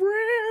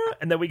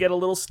 and then we get a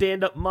little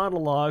stand-up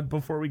monologue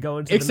before we go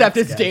into Except the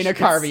next it's sketch. Dana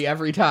Carvey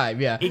every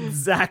time, yeah.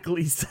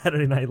 Exactly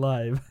Saturday Night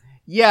Live.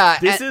 Yeah.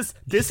 This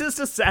is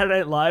to Saturday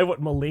Night Live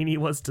what Mulaney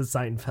was to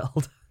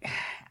Seinfeld.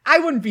 I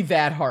wouldn't be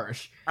that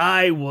harsh.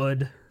 I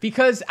would.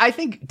 Because I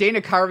think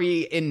Dana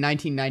Carvey in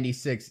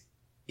 1996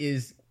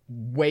 is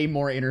way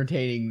more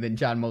entertaining than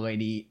John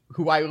Mulaney,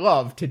 who I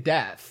love to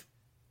death,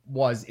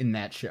 was in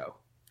that show.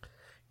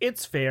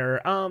 It's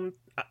fair. I'm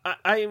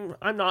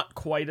not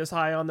quite as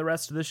high on the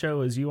rest of the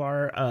show as you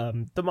are.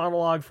 The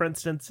monologue, for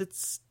instance,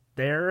 it's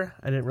there.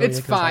 I didn't really.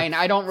 It's fine.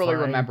 I don't really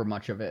remember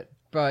much of it.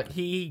 But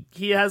he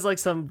has like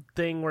some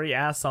thing where he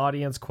asks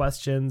audience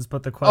questions,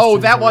 but the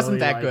questions that wasn't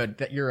really that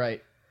good. You're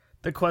right.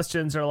 The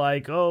questions are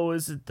like, oh,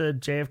 is it the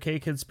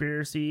JFK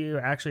conspiracy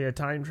actually a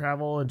time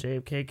travel and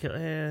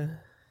JFK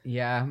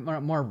Yeah,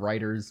 more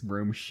writer's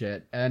room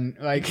shit. And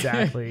like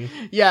exactly.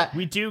 Yeah.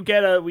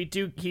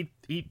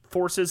 He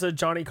forces a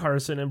Johnny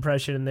Carson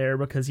impression in there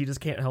because he just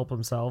can't help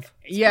himself.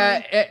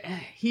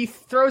 He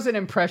throws in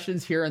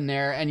impressions here and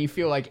there, and you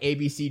feel like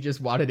ABC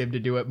just wanted him to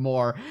do it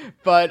more.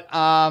 But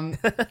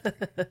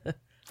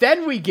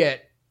then we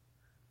get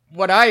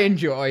what I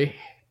enjoy,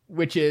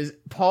 which is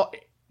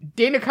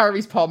Dana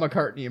Carvey's Paul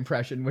McCartney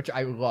impression, which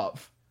I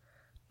love.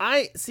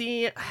 I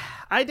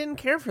didn't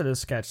care for this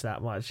sketch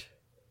that much.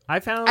 I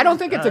don't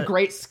think it's a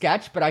great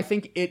sketch, but I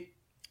think it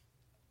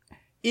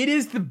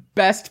is the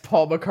best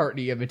Paul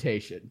McCartney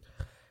imitation.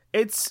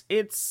 It's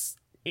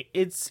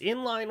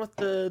in line with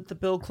the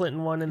Bill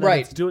Clinton one, and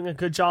it's doing a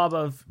good job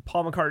of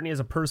Paul McCartney as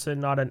a person,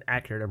 not an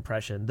accurate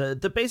impression.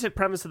 The basic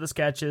premise of the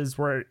sketch is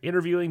we're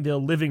interviewing the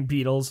living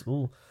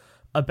Beatles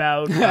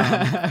about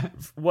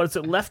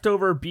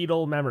leftover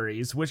Beatle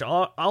memories, which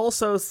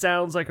also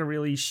sounds like a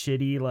really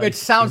shitty it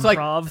sounds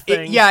improv like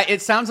thing.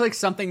 It sounds like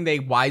something they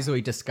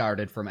wisely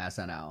discarded from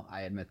SNL.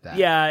 I admit that.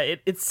 Yeah,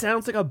 it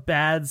sounds like a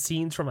bad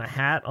Scenes from a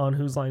Hat on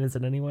Whose Line Is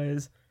It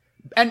Anyways?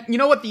 And you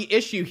know what the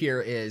issue here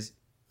is?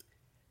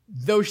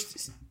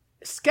 Those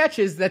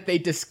sketches that they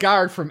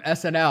discard from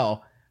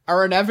SNL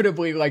are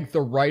inevitably like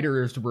the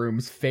writer's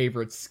room's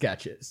favorite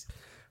sketches.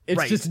 It's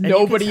Right. just And you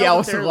can nobody tell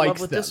else that they're in love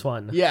likes with them. this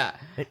one. Yeah.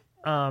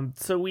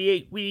 So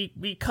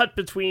we cut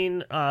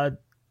between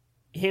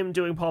him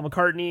doing Paul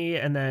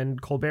McCartney, and then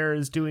Colbert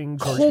is doing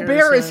George Colbert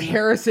as Harrison.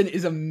 Harrison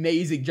is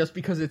amazing just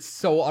because it's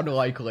so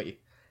unlikely.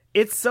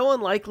 It's so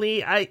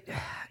unlikely.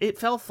 It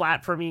fell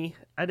flat for me.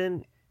 I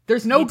didn't.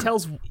 There's no He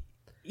tells.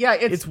 yeah,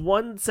 It's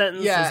one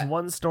sentence, Yeah. it's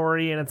one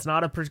story, and it's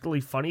not a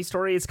particularly funny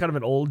story. It's kind of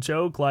an old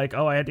joke, like,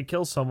 oh, I had to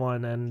kill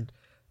someone,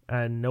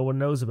 and no one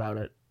knows about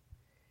it.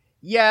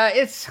 yeah,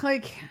 it's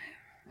like,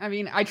 I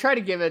mean, I try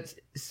to give it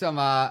some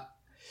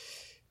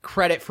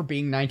credit for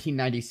being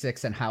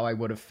 1996 and how I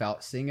would have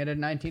felt seeing it in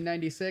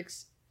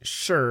 1996.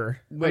 Sure.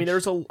 I Which- mean,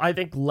 there's I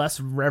think less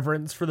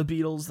reverence for the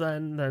Beatles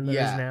then than there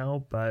is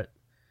now, but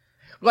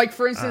Like,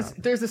 for instance,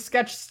 there's a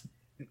sketch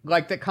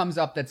like that comes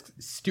up that's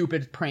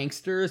Stupid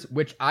Pranksters,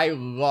 which I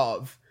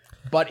love,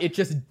 but it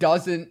just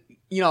doesn't,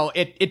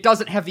 it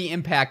doesn't have the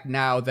impact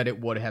now that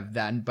it would have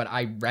then, but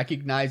I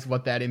recognize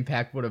what that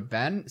impact would have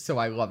been, so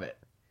I love it.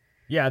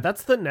 yeah,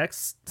 that's the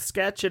next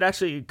sketch. It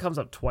actually comes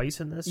up twice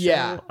in this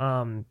Yeah.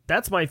 show.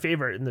 That's my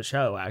favorite in the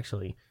show,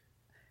 actually.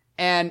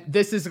 And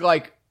this is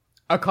like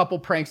a couple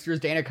pranksters,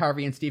 Dana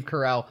Carvey and Steve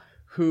Carell,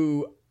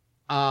 who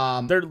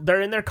They're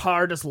in their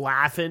car just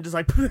laughing, just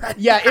like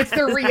yeah, it's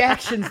their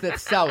reactions that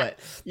sell it.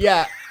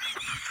 Yeah.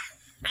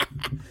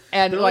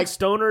 And they're like like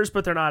stoners,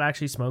 but they're not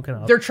actually smoking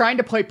up. they're trying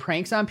to play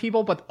pranks on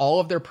people, but all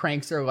of their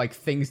pranks are like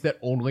things that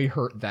only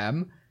hurt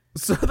them.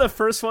 So the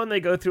first one,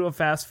 they go through a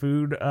fast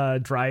food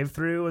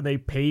drive-through, and they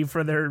pay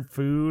for their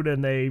food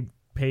and they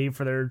pay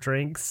for their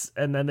drinks,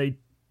 and then they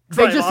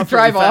Just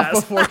drive off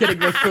before getting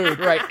their food,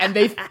 right? And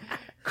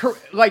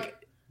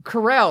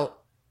Carell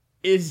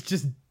is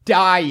just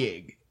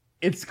dying.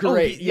 It's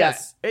great.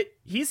 Yes,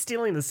 he's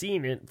stealing the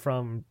scene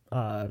from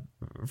Dana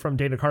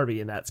Carvey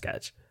in that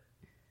sketch.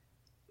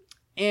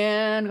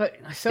 And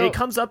so It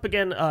comes up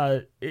again.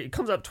 It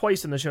comes up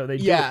twice in the show. They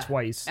do Yeah. it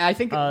twice. I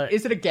think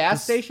is it a gas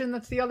the- station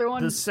that's the other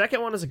one? The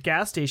second one is a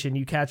gas station.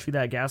 You catch who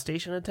that gas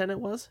station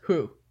attendant was?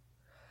 Who?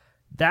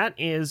 That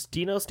is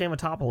Dino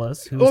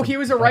Stamatopoulos. Who's Oh, he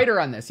was a writer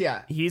on this,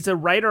 yeah. He's a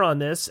writer on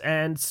this,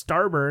 and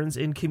Starburns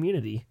in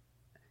Community.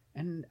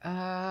 And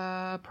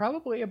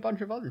probably a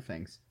bunch of other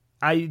things.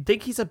 I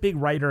think he's a big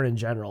writer in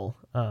general.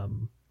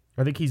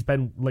 I think he's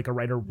been like a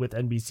writer with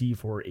NBC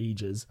for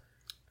ages.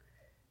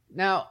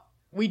 Now,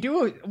 we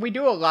do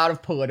a lot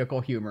of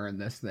political humor in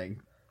this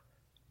thing,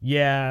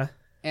 Yeah,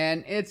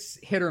 and it's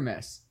hit or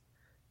miss.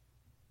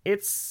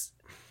 it's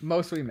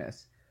Mostly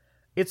miss.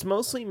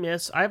 mostly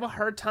miss. I have a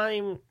hard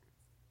time.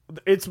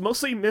 It's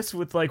mostly miss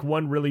with like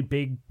one really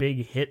big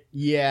hit.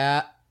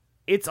 Yeah.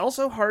 It's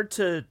also hard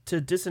to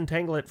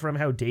disentangle it from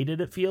how dated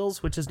it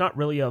feels, which is not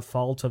really a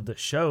fault of the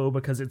show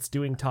because it's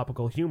doing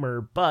topical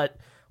humor. But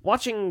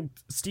watching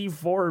Steve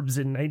Forbes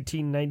in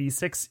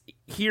 1996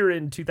 here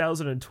in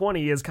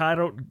 2020 is I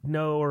don't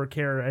know or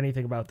care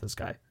anything about this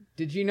guy.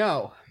 Did you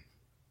know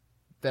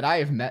that I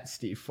have met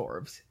Steve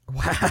Forbes?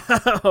 Wow.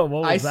 What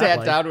was I that sat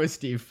like? down with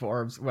Steve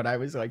Forbes when I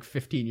was like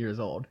 15 years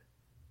old.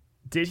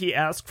 Did he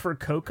ask for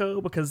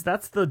Coco? Because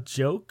that's the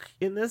joke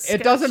in this It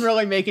sketch. doesn't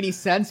really make any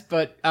sense,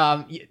 but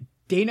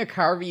Dana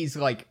Carvey's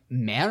like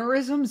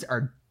mannerisms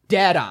are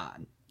dead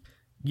on.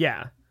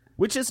 Yeah,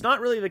 which is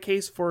not really the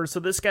case for. So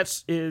this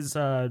sketch is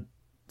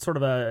sort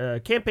of a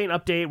campaign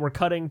update. We're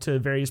cutting to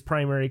various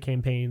primary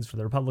campaigns for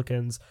the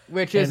Republicans,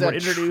 Which and is we're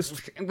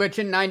introduced. which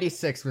in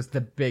 96 was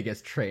the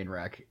biggest train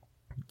wreck.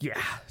 Yeah,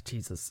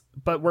 Jesus.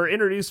 But we're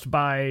introduced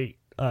by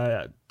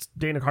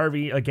Dana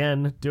Carvey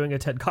again doing a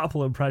Ted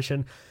Koppel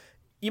impression.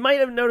 You might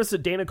have noticed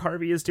that Dana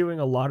Carvey is doing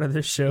a lot of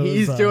this show.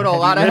 He's doing a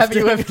lot of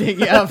heavy lifting.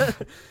 Yeah.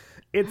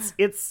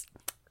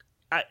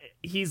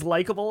 He's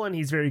likable and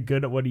he's very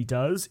good at what he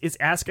does. It's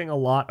asking a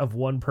lot of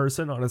one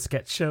person on a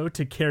sketch show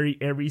to carry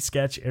every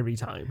sketch every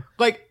time.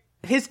 Like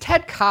his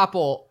Ted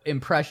Koppel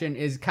impression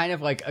is kind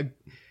of like a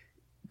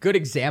good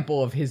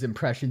example of his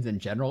impressions in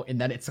general in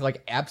that it's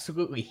like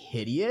absolutely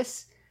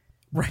hideous.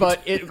 Right.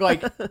 But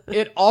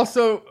it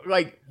also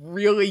like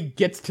really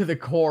gets to the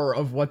core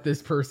of what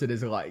this person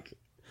is like.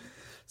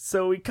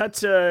 So we cut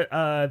to,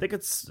 I think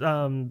it's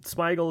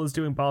Smigel is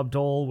doing Bob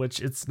Dole, which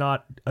it's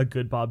not a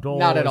good Bob Dole.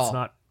 Not at it's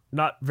all.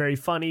 Not very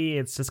funny.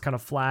 It's just kind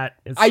of flat.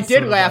 It's I just did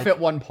sort of laugh like- at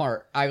one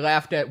part. I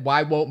laughed at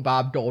why won't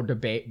Bob Dole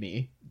debate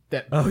me?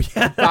 That Oh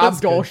yeah, that Bob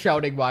was Dole good.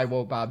 shouting why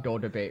won't Bob Dole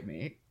debate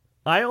me?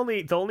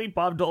 The only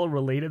Bob Dole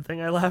related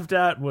thing I laughed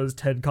at was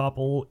Ted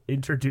Koppel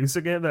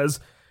introducing him as,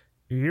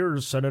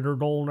 "Here's Senator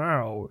Dole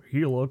now.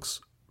 He looks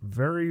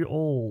very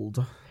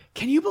old."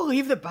 Can you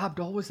believe that Bob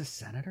Dole was a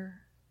senator?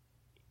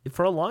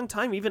 For a long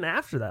time, even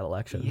after that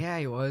election. Yeah,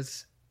 he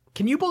was.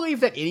 Can you believe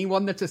that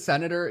anyone that's a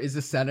senator is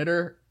a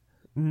senator?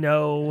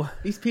 No,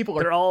 These people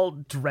they're are all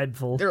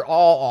dreadful. they're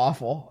all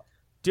awful.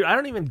 Dude, I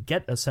don't even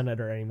get a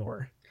senator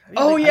anymore. How do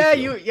Oh think I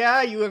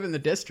yeah, feel? you live in the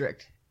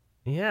district.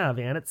 Yeah,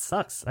 man, it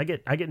sucks. I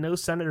get no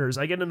senators.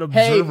 I get an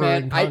Hey observer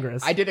man, in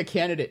Congress. I did a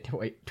candidate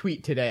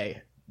tweet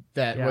today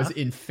that Yeah? was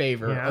in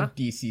favor Yeah? of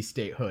DC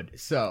statehood.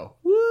 So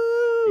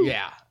Woo!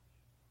 yeah.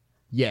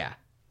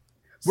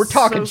 We're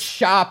talking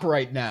shop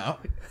right now.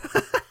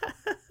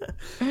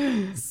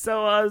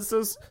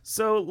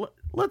 So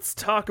let's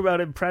talk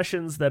about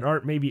impressions that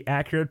aren't maybe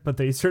accurate, but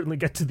they certainly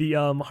get to the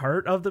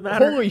heart of the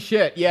matter. Holy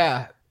shit,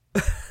 yeah.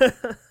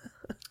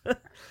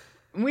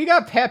 We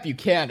got Pat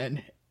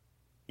Buchanan.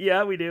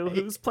 Yeah, we do.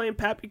 Who's playing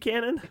Pat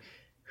Buchanan?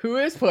 Who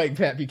is playing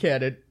Pat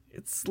Buchanan?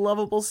 It's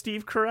lovable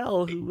Steve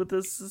Carell, who with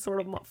this sort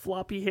of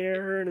floppy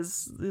hair and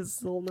his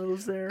little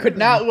nose there. Could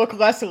not look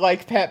less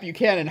like Pat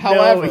Buchanan.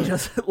 However, no, he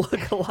doesn't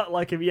look a lot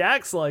like him. He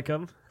acts like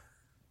him.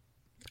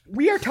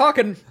 We are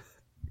talking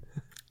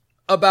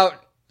about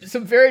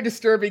some very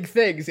disturbing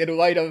things in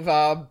light of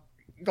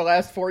the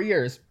last 4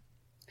 years.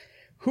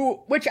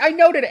 Which I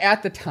noted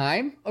at the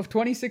time of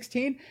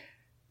 2016,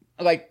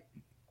 like,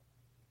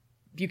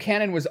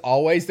 Buchanan was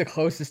always the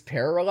closest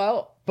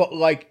parallel, but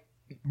like,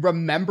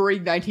 remembering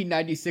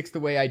 1996 the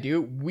way I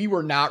do, we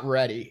were not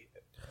ready.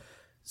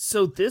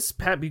 So this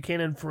Pat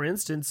Buchanan, for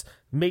instance,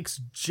 makes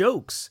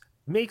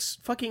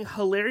fucking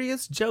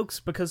hilarious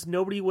jokes because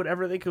nobody would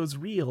ever think it was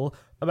real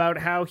about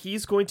how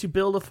he's going to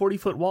build a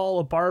 40-foot wall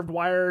of barbed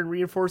wire and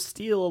reinforced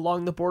steel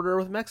along the border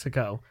with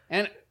Mexico.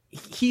 And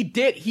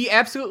he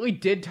absolutely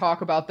did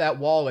talk about that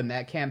wall in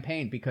that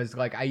campaign because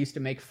like I used to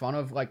make fun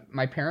of like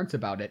my parents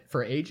about it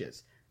for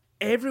ages.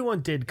 Everyone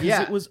did, because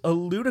it was a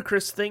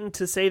ludicrous thing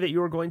to say that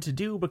you were going to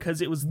do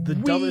because it was the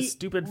dumbest,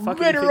 stupid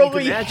fucking thing you could imagine.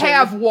 Literally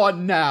have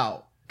one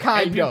now,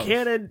 kind of.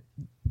 Buchanan,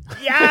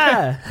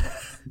 yeah.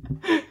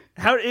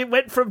 How it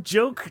went from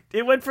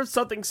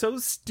something so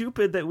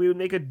stupid that we would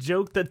make a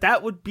joke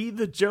that would be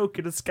the joke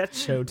in a sketch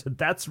show to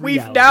that's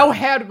reality. We've now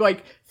had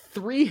like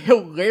 3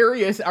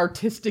 hilarious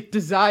artistic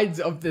designs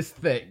of this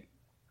thing.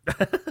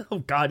 Oh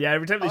god, yeah,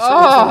 every time they show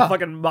us little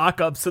fucking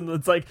mock-ups and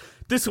it's like,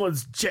 this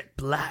one's jet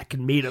black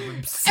and made of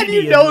obsidian.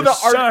 And you know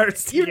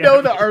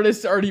the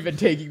artists aren't even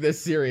taking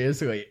this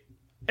seriously.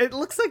 It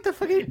looks like the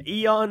fucking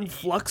Eon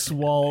Flux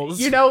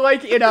walls. You know,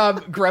 like in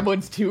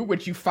Gremlins 2,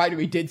 which you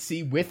finally did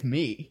see with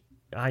me.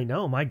 I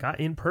know, my god,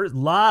 in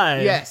person,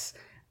 live. Yes.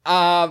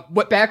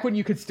 Back when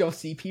you could still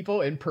see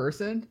people in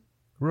person?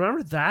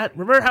 Remember that?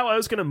 Remember how I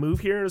was going to move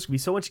here? It was going to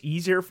be so much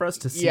easier for us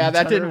to see each that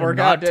other didn't work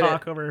out, did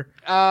talk it? Over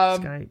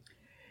Skype.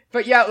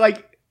 But yeah,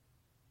 like,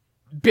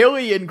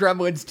 Billy in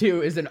Gremlins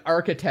 2 is an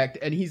architect,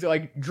 and he's,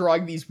 like,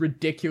 drawing these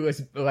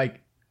ridiculous, like,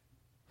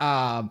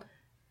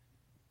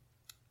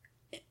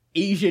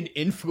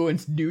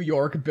 Asian-influenced New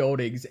York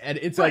buildings, and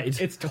it's,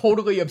 like, it's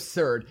totally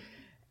absurd.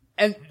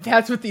 And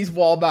that's what these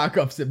wall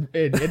mock-ups in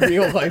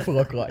real life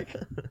look like.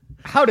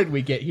 How did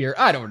we get here?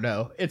 I don't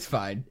know. It's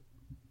fine.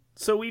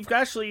 So we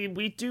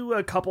do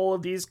a couple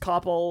of these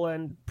couple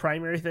and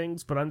primary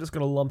things, but I'm just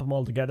going to lump them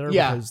all together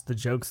because the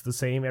joke's the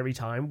same every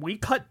time. We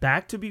cut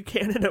back to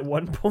Buchanan at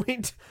one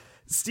point.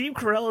 Steve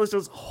Carell is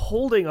just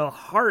holding a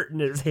heart in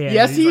his hand.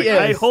 Yes, he is.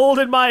 I hold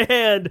in my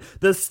hand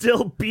the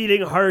still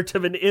beating heart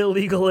of an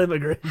illegal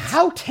immigrant.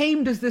 How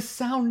tame does this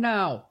sound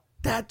now?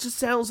 That just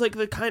sounds like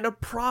the kind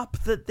of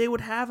prop that they would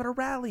have at a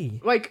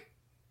rally. Like,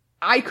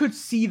 I could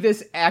see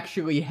this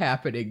actually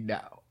happening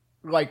now.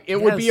 Like,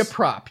 it would be a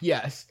prop,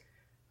 yes.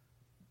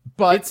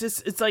 But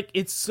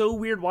it's so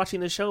weird watching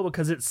the show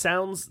because it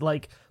sounds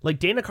like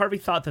Dana Carvey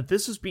thought that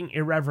this was being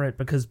irreverent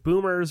because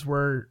boomers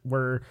were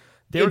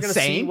they were going to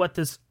see what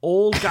this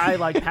old guy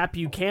like Pat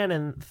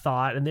Buchanan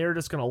thought, and they were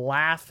just going to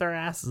laugh their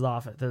asses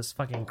off at this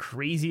fucking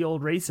crazy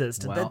old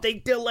racist, and then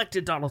they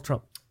elected Donald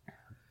Trump.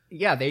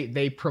 Yeah,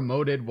 they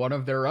promoted one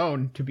of their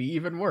own to be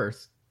even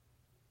worse.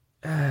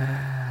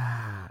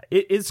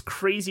 It is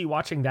crazy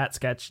watching that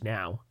sketch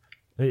now.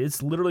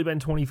 It's literally been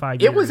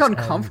 25 years. It was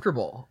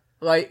uncomfortable.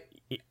 Like,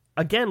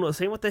 again,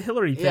 same with the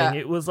Hillary thing. Yeah.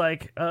 It was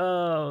like,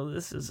 oh,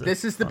 this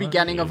is the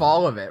beginning of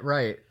all of it,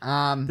 right?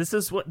 This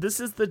is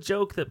the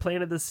joke that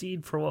planted the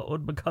seed for what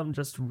would become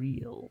just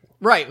real.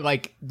 Right,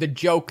 like the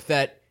joke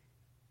that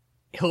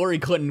Hillary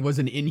Clinton was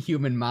an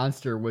inhuman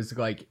monster was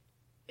like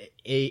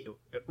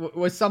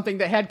was something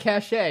that had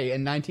cachet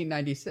in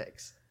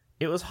 1996.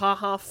 It was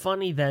haha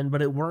funny then,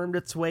 but it wormed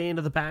its way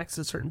into the backs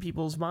of certain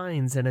people's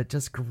minds, and it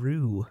just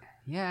grew.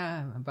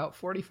 Yeah, about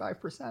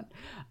 45%.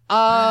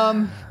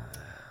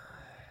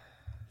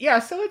 Yeah,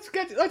 so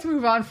let's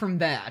move on from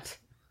that.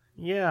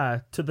 Yeah,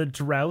 to the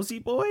Drowsy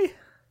Boy?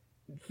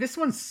 This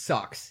one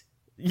sucks.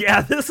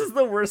 Yeah, this is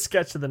the worst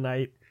sketch of the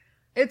night.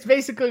 It's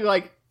basically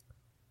like,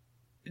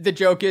 the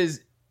joke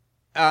is,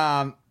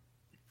 the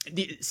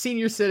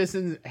senior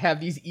citizens have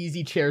these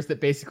easy chairs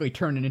that basically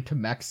turn into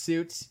mech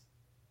suits.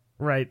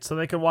 Right, so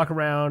they can walk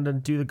around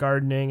and do the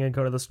gardening and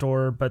go to the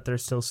store, but they're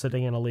still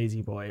sitting in a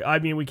lazy boy. I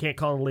mean, we can't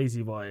call it a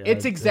lazy boy.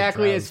 It's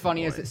exactly as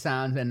funny as it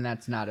sounds, and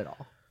that's not at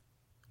all.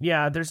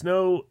 Yeah, there's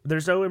no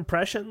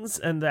impressions,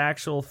 and the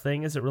actual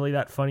thing isn't really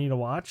that funny to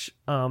watch.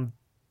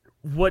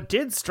 What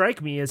did strike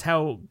me is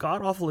how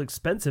god-awful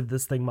expensive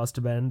this thing must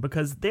have been,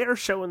 because they're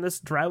showing this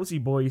Drowsy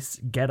Boy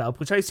get-up,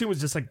 which I assume was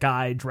just a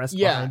guy dressed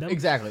behind him. Yeah,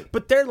 exactly.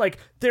 But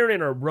they're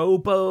in a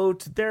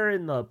rowboat, they're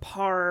in the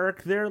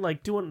park, they're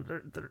like doing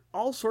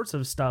all sorts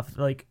of stuff.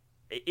 Like,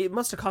 it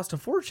must have cost a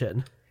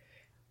fortune.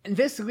 And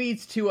this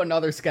leads to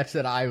another sketch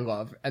that I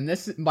love, and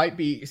this might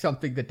be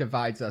something that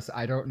divides us.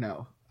 I don't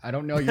know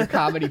your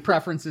comedy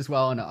preferences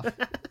well enough.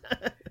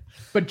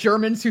 But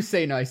Germans who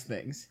say nice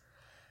things.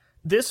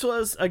 This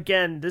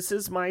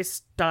is my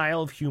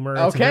style of humor.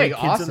 It's Okay, Kids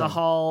awesome. in the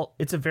Hall.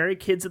 It's a very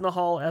Kids in the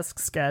Hall-esque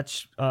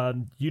sketch.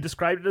 You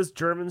described it as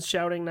Germans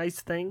shouting nice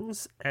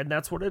things, and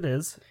that's what it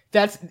is.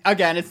 That's,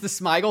 again, it's the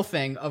Smigel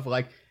thing of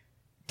like,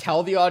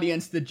 tell the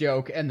audience the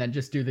joke and then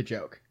just do the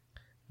joke.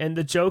 And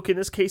the joke in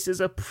this case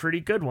is a pretty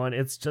good one.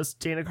 It's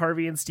just Dana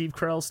Carvey and Steve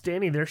Carell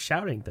standing there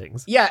shouting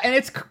things. Yeah, and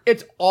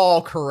it's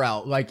all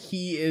Carell. Like,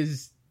 he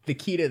is the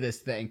key to this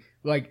thing.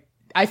 Like,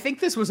 I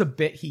think this was a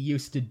bit he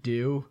used to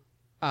do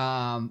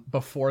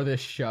before this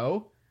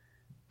show.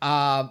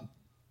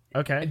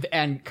 Okay.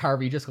 And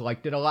Carvey just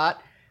liked it a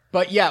lot.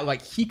 But yeah,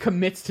 like, he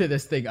commits to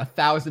this thing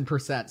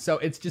 1,000%. So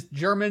it's just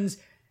Germans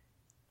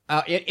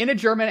in a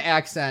German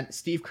accent,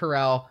 Steve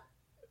Carell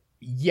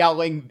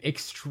yelling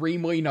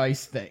extremely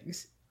nice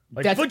things.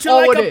 Like, That's would you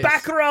all like it a is.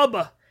 back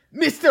rub?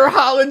 Mr.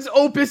 Holland's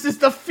Opus is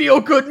the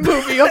feel-good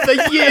movie of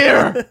the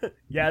year.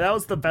 Yeah, that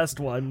was the best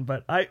one,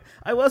 but I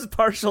was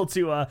partial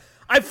to,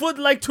 I would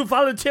like to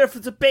volunteer for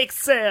the bake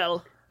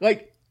sale.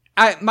 Like,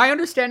 my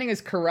understanding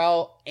is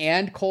Carell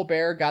and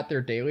Colbert got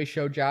their Daily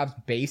Show jobs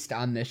based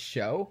on this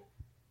show.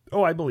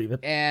 Oh, I believe it.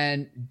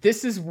 And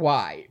this is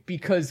why.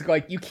 Because,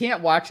 like, you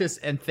can't watch this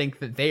and think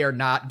that they are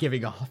not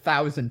giving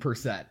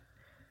 1,000%.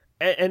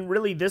 And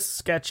really, this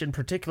sketch in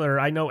particular,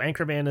 I know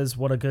Anchorman is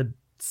a good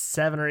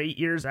 7 or 8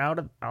 years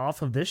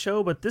off of this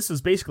show, but this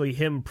is basically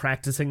him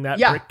practicing that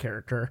Brick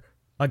character.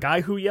 A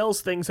guy who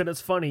yells things and it's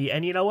funny,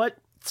 and you know what?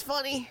 It's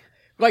funny.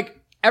 Like,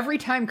 every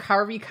time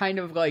Carvey kind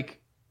of, like,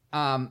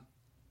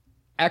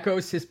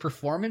 echoes his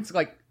performance,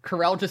 like,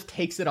 Carell just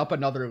takes it up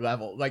another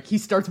level. Like, he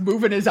starts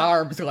moving his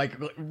arms, like,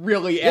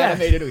 really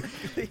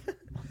animatedly.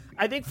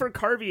 I think for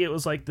Carvey,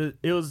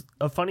 it was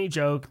a funny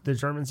joke. The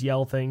Germans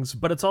yell things,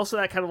 but it's also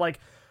that kind of like,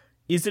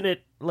 isn't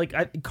it like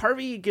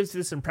Carvey gives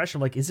this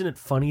impression like, isn't it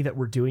funny that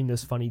we're doing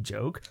this funny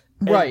joke?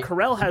 And right.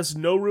 Carell has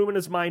no room in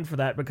his mind for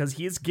that because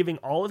he is giving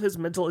all of his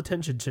mental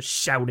attention to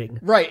shouting.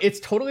 Right. It's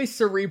totally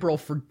cerebral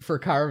for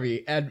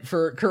Carvey, and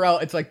for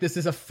Carell, it's like, this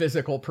is a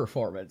physical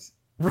performance.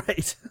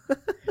 Right.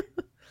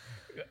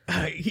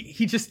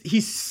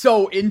 He's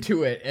so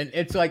into it, and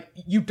it's like,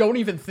 you don't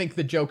even think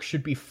the joke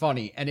should be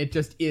funny, and it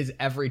just is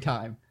every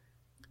time.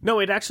 No,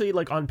 it actually,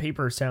 like, on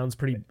paper sounds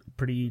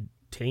pretty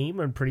tame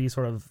and pretty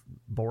sort of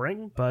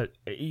boring, but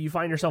you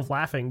find yourself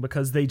laughing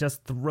because they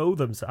just throw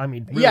themselves. I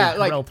mean, really, yeah, Carell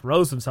like,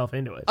 throws himself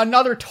into it.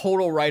 Another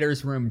total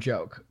writer's room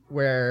joke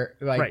where,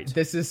 like, right.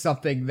 This is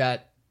something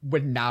that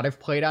would not have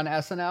played on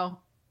SNL.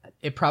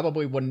 It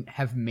probably wouldn't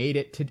have made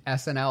it to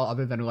SNL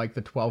other than, like,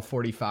 the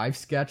 12:45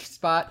 sketch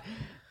spot.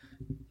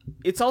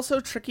 It's also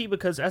tricky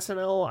because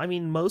SNL, I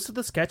mean, most of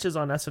the sketches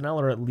on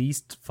SNL are at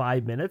least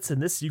 5 minutes,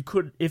 and this,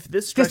 if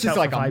this stretched out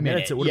like for 5 a minute,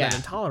 minutes, it would have been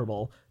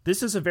intolerable.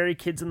 This is a very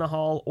Kids in the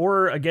Hall,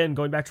 or again,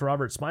 going back to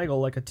Robert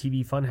Smigel, like a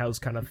TV Funhouse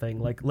kind of thing.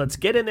 Like, let's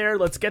get in there,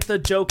 let's get the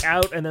joke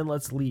out, and then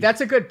let's leave.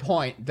 That's a good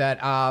point,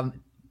 that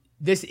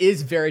this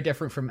is very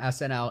different from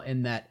SNL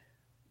in that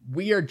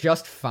we are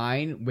just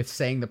fine with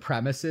saying the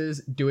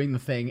premises, doing the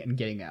thing, and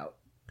getting out.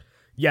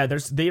 Yeah,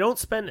 they don't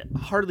spend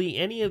hardly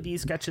any of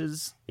these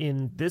sketches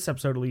in this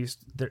episode, at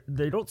least.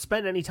 They don't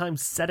spend any time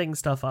setting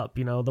stuff up.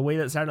 You know, the way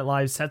that Saturday Night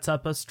Live sets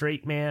up a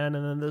straight man,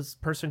 and then this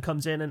person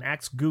comes in and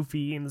acts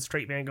goofy, and the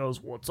straight man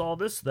goes, "What's all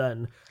this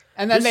then?"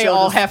 And then they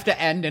all have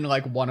to end in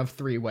like one of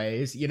three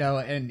ways, you know,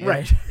 and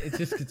right. It's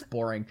just it's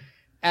boring.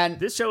 And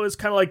this show is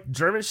kind of like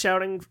Germans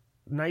shouting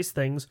nice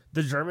things.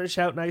 The Germans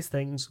shout nice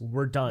things.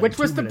 We're done. Which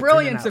was the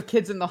brilliance of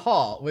Kids in the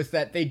Hall, was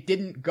that they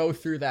didn't go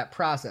through that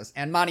process,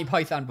 and Monty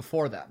Python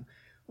before them.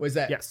 Was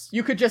that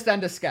you could just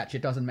end a sketch,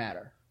 it doesn't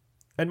matter.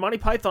 And Monty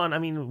Python, I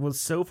mean, was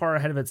so far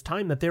ahead of its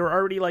time that they were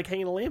already like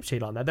hanging a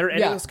lampshade on that. They're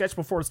ending a sketch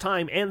before its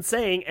time and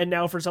saying, and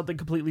now for something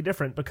completely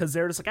different, because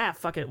they're just like,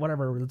 fuck it,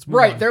 whatever, let's move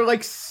on. They're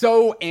like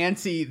so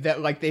antsy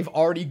that like they've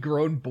already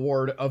grown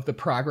bored of the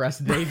progress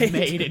they've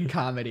made in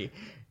comedy.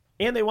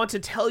 And they want to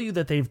tell you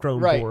that they've grown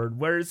bored,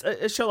 whereas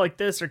a show like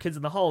this or Kids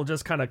in the Hall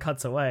just kind of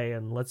cuts away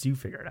and lets you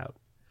figure it out.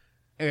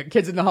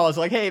 Kids in the Hall is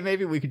like, hey,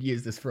 maybe we could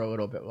use this for a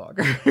little bit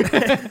longer.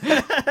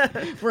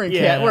 we're in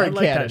I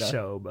like Canada. That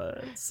show,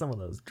 but some of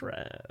those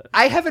drag.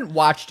 I haven't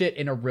watched it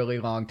in a really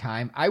long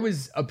time. I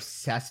was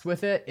obsessed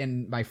with it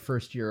in my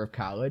first year of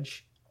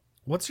college.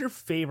 What's your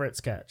favorite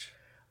sketch?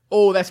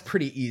 Oh, that's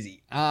pretty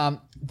easy.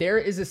 There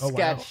is a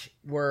sketch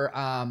where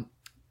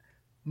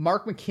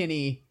Mark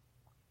McKinney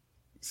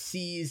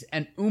sees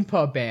an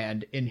Oompa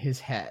band in his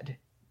head.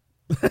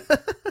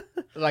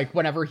 Like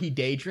whenever he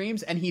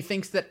daydreams, and he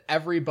thinks that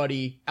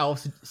everybody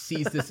else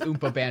sees this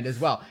Oompa band as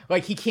well.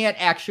 Like he can't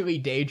actually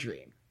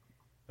daydream.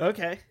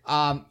 Okay.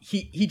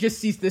 He just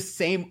sees this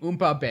same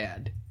Oompa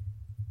band.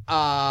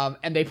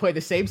 And they play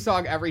the same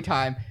song every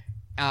time.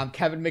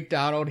 Kevin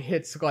McDonald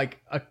hits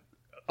like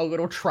a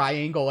little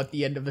triangle at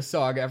the end of the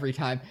song every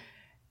time.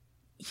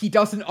 He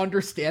doesn't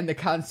understand the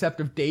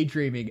concept of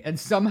daydreaming, and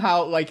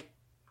somehow like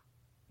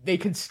they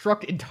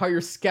construct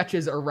entire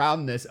sketches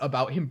around this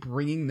about him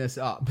bringing this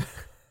up.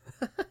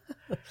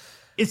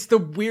 It's the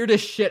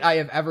weirdest shit I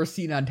have ever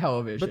seen on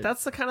television. But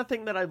that's the kind of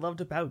thing that I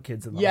loved about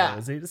Kids in the Hall,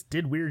 is they just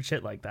did weird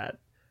shit like that.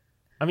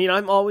 I mean,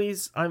 I'm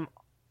always going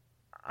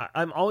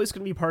to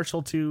be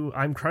partial to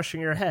I'm Crushing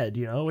Your Head,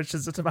 which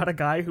is just about a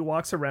guy who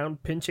walks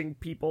around pinching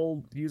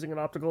people using an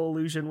optical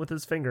illusion with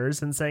his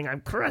fingers and saying,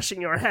 I'm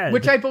crushing your head.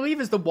 Which I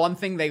believe is the one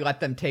thing they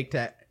let them take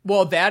to...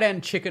 Well, that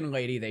and Chicken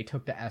Lady they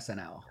took to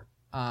SNL.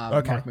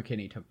 Mark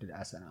McKinney took to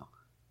SNL.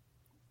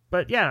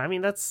 But yeah, I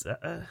mean, that's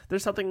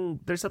there's something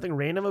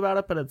random about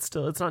it, but it's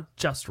not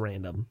just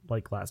random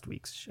like last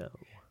week's show.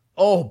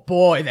 Oh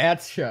boy,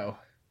 that show.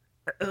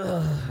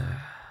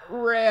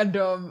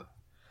 Random.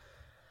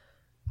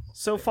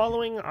 So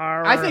following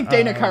our... I think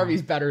Dana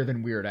Carvey's better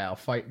than Weird Al.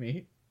 Fight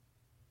me.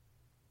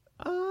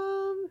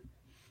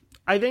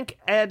 I think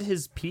at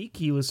his peak,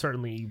 he was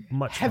certainly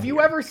much Have you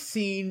ever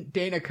seen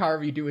Dana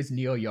Carvey do his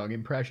Neil Young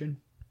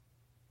impression?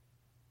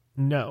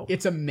 No.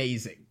 It's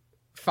amazing.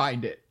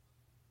 Find it.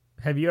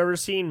 Have you ever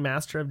seen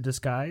Master of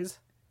Disguise?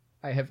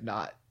 I have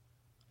not.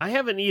 I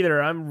haven't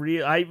either. I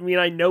mean,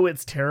 I know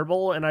it's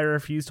terrible, and I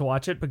refuse to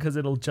watch it because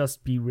it'll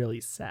just be really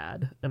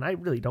sad. And I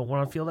really don't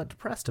want to feel that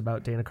depressed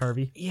about Dana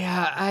Carvey.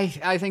 Yeah,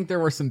 I think there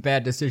were some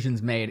bad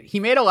decisions made. He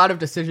made a lot of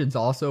decisions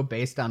also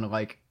based on,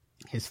 like,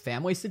 his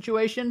family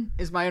situation,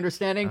 is my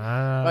understanding.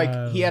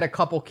 Like, he had a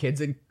couple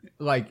kids and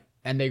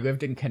they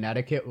lived in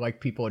Connecticut,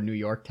 like people in New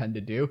York tend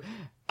to do.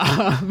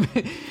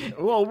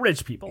 Well,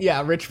 rich people.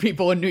 Yeah, rich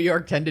people in New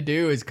York tend to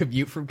do is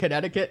commute from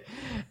Connecticut.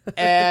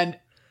 And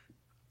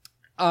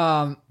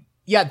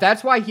yeah,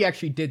 that's why he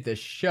actually did this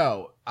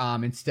show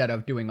instead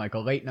of doing like a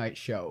late night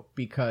show,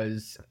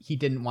 because he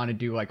didn't want to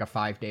do like a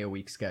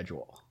 5-day-a-week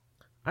schedule.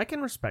 I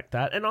can respect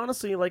that. And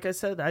honestly, like I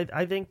said,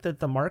 I think that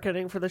the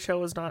marketing for the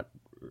show is not...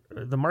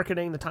 The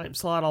marketing, the time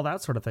slot, all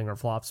that sort of thing are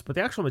flops. But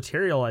the actual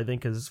material, I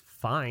think, is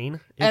fine.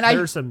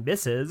 There's some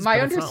misses, but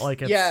it's not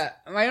like it's... Yeah,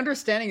 my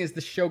understanding is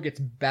the show gets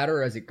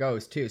better as it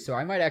goes, too. So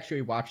I might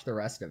actually watch the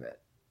rest of it.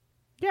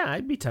 Yeah,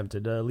 I'd be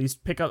tempted to at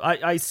least pick up...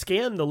 I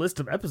scanned the list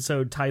of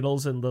episode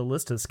titles and the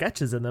list of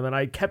sketches in them, and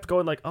I kept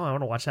going like, oh, I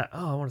want to watch that.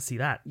 Oh, I want to see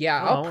that.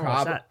 Yeah, I'll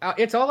probably...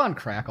 It's all on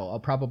Crackle. I'll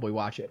probably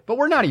watch it. But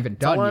we're not even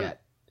done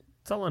yet.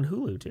 It's all on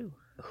Hulu, too.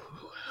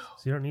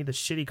 So you don't need the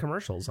shitty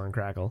commercials on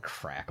Crackle.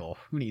 Crackle.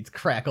 Who needs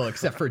Crackle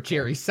except for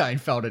Jerry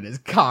Seinfeld and his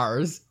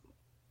cars?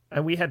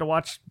 And we had to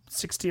watch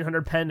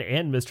 1600 Pen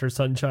and Mr.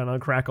 Sunshine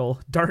on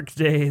Crackle. Dark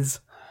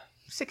days.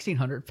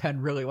 1600 Pen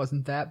really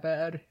wasn't that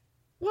bad.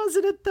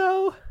 Wasn't it,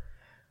 though?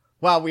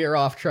 Wow, we are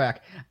off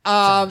track.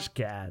 Josh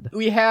Gad.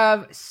 We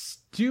have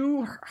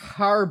Stu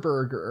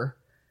Harburger,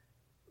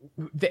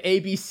 the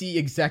ABC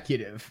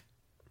executive.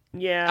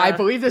 Yeah. I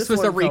believe this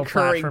was a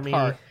recurring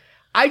part.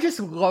 I just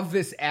love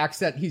this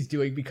accent he's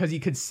doing because he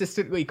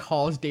consistently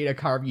calls Dana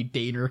Carvey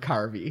Daner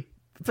Carvey.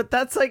 But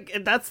that's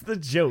the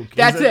joke.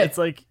 That's it. It's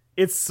like,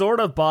 it's sort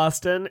of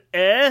Boston.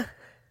 Daner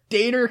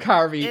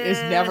Carvey is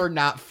never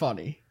not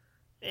funny.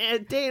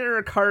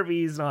 Daner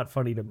Carvey is not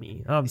funny to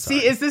me. I'm sorry.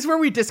 See, is this where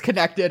we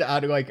disconnected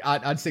on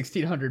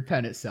 1600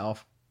 Pen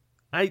itself?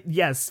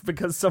 Yes,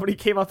 because somebody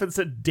came up and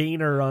said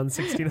Daner on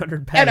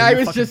 1600 Pen. And I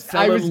was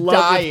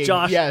dying. With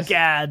Josh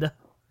Gad.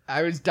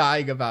 I was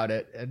dying about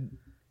it, and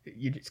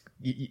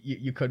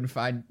you couldn't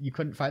find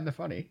the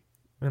funny,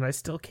 and I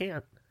still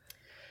can't.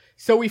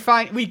 So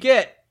we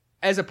get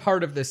as a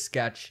part of this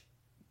sketch,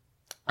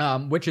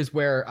 which is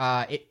where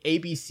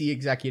ABC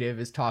executive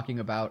is talking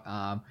about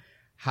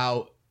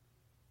how,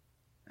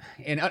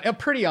 in a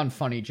pretty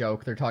unfunny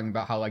joke, they're talking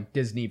about how like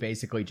Disney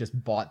basically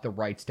just bought the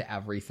rights to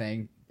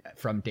everything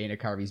from Dana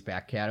Carvey's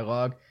back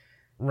catalog,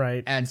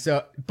 right? And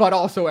so, but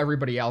also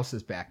everybody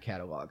else's back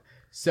catalog.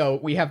 So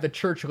we have the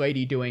church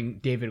lady doing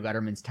David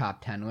Letterman's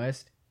top 10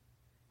 list.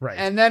 Right.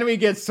 And then we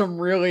get some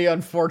really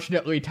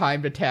unfortunately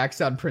timed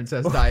attacks on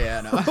Princess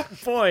Diana.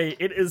 Boy,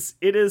 it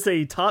is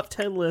a top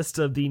 10 list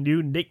of the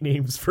new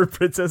nicknames for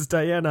Princess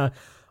Diana,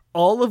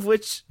 all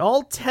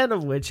 10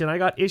 of which, and I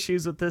got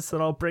issues with this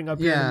that I'll bring up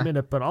here in a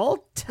minute, but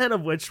all 10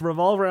 of which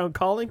revolve around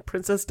calling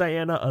Princess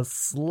Diana a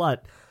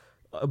slut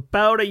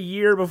about a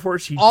year before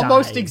she died.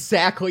 Almost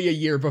exactly a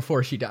year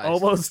before she dies.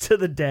 Almost to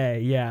the day,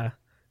 yeah.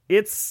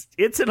 It's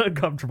an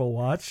uncomfortable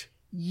watch.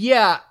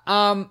 Yeah,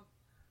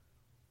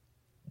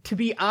 to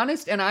be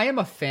honest, and I am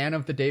a fan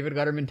of the David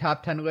Letterman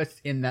top 10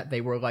 lists in that they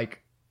were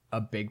like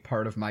a big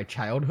part of my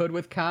childhood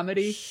with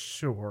comedy.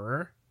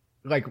 Sure.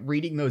 Like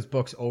reading those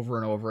books over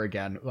and over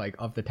again, like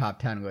of the top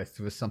 10 lists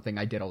was something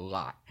I did a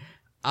lot.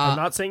 I'm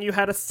not saying you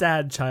had a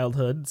sad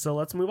childhood, so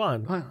let's move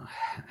on. Well,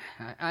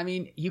 I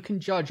mean, you can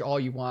judge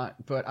all you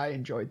want, but I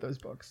enjoyed those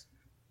books.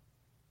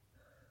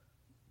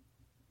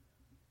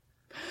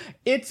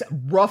 It's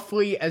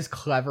roughly as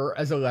clever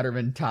as a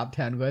Letterman top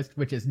 10 list,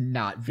 which is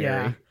not very...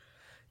 Yeah.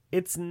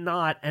 It's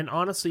not, and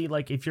honestly,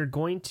 like, if you're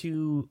going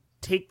to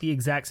take the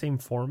exact same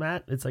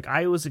format, it's like,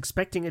 I was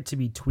expecting it to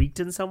be tweaked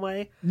in some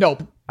way.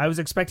 Nope. I was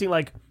expecting,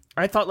 like,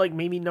 I thought, like,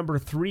 maybe number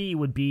 3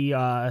 would be,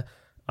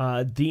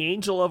 the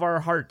angel of our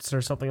hearts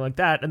or something like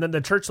that. And then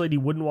the church lady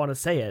wouldn't want to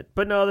say it.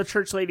 But no, the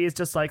church lady is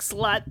just like,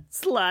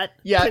 slut,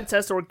 Yeah.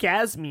 Princess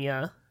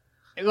Orgasmia.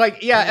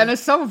 Like, yeah, and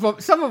some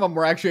of them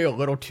were actually a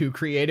little too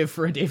creative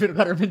for a David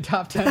Letterman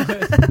top 10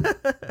 list.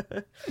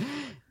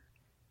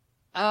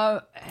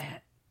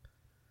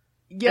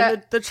 Yeah.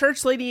 And the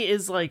church lady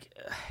is like,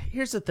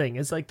 here's the thing,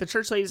 is like the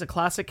church lady is a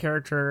classic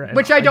character. And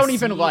Which I don't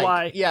even like.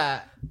 Why,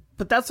 yeah.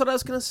 But that's what I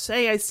was going to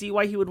say. I see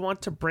why he would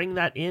want to bring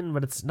that in,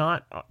 but it's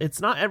not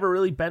ever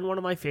really been one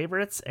of my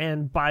favorites.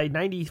 And by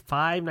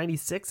 95,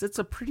 96, it's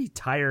a pretty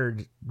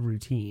tired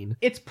routine.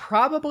 It's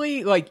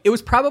probably it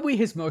was probably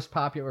his most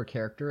popular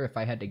character, if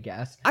I had to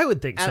guess. I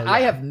would think so. And Yeah.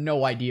 I have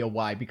no idea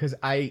why, because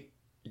I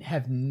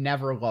have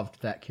never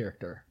loved that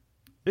character.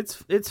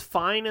 It's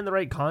fine in the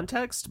right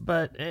context,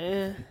 but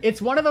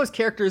It's one of those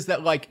characters that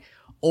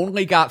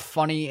only got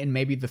funny in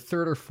maybe the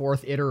third or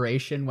fourth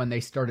iteration when they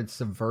started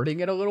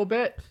subverting it a little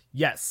bit.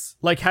 Yes,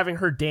 like having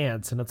her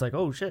dance, and it's like,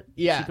 oh shit,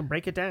 Yeah. she can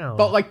break it down.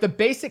 But the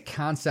basic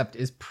concept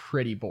is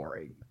pretty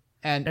boring.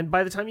 And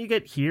by the time you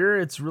get here,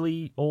 it's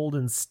really old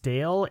and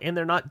stale, and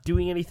they're not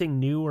doing anything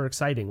new or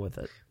exciting with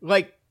it.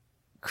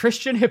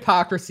 Christian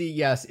hypocrisy,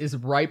 yes, is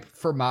ripe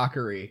for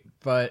mockery,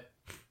 but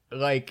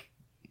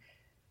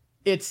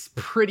it's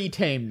pretty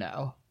tame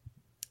now.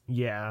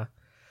 Yeah.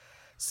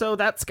 So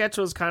that sketch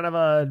was kind of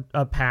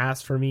a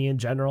pass for me in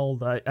general.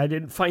 I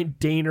didn't find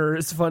Daner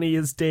as funny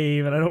as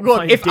Dave, and I don't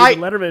find David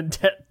Letterman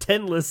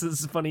 10 lists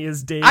as funny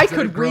as Dave. I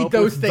could read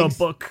those things.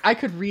 The book. I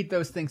could read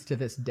those things to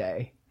this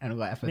day and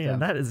laugh at them. Man,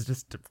 that is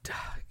just...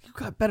 You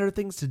got better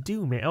things to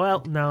do, man.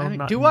 Well, no,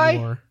 not do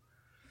anymore.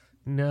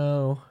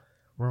 No.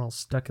 We're all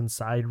stuck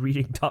inside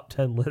reading top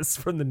 10 lists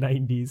from the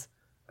 90s.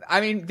 I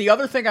mean, the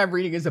other thing I'm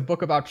reading is a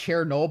book about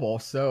Chernobyl,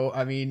 so,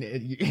 I mean...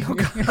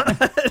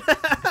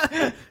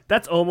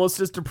 That's almost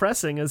as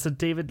depressing as a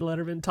David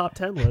Letterman top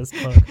 10 list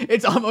book.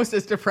 It's almost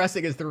as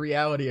depressing as the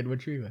reality in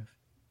which we live.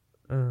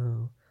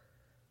 Oh.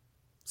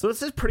 So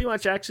this is pretty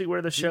much actually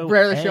where the show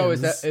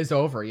ends. Is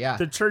over, yeah.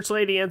 The church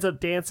lady ends up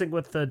dancing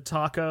with the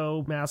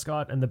taco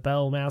mascot and the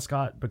bell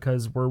mascot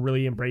because we're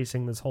really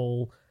embracing this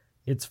whole...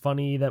 It's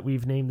funny that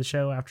we've named the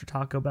show after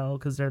Taco Bell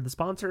because they're the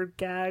sponsor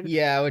gag.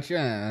 Yeah, which...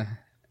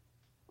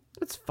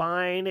 It's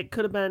fine. It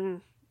could have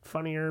been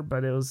funnier,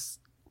 but it was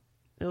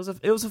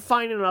a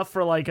fine enough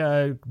for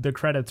the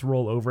credits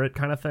roll over it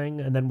kind of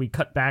thing, and then we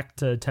cut back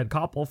to Ted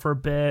Koppel for a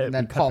bit, and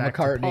then Paul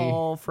McCartney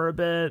Paul for a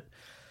bit.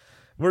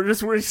 We're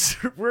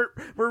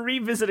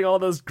revisiting all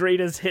those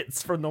greatest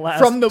hits from the last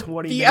 20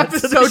 the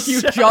minutes episode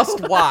you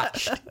just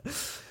watched.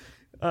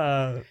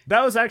 That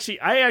was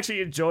I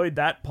actually enjoyed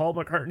that Paul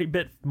McCartney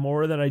bit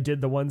more than I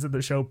did the ones in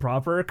the show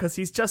proper because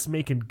he's just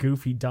making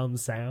goofy dumb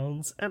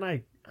sounds,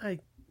 and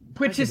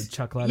which is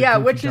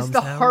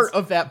the heart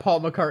of that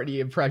Paul McCartney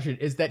impression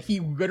is that he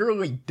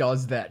literally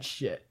does that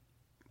shit.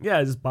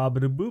 Yeah, just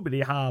bobbity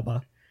boobity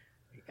haba.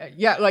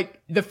 Yeah,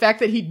 the fact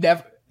that he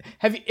never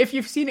if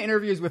you've seen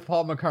interviews with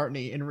Paul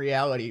McCartney in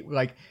reality,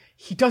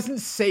 he doesn't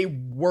say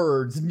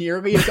words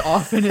nearly as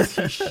often as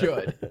he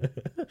should.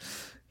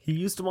 He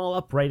used them all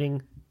up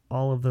writing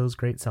all of those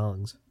great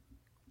songs.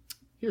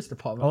 Here's the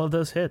Paul. All of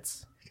those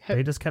hits.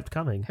 They just kept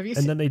coming.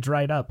 Then they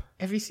dried up.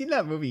 Have you seen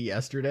that movie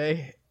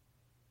Yesterday?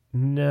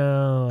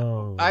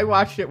 No. I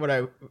watched it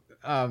when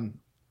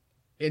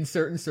in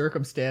certain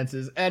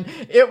circumstances, and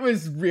it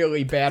was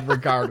really bad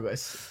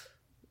regardless.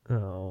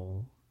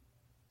 Oh.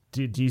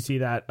 Do you see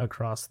that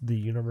Across the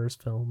Universe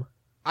film?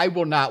 I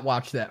will not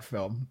watch that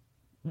film.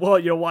 Well,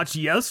 you'll watch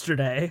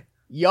Yesterday.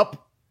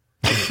 Yup.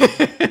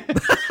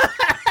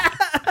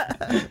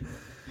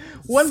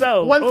 One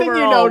thing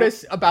you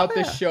notice about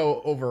this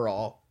show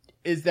overall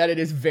is that it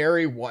is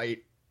very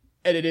white,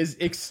 and it is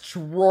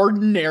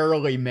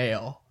extraordinarily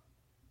male.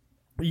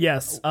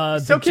 Yes.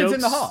 So Kids in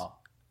the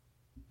Hall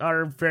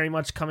are very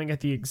much coming at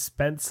the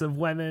expense of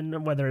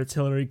women, whether it's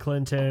Hillary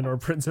Clinton or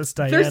Princess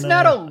Diana. There's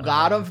not a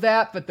lot of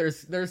that, but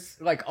there's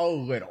a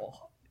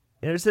little.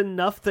 There's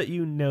enough that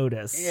you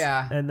notice.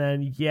 Yeah. And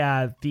then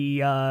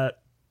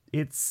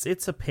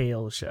it's a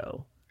pale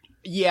show.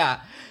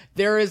 Yeah.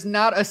 There is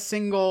not a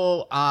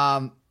single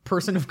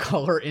person of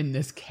color in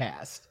this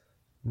cast.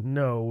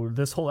 No,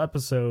 this whole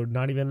episode,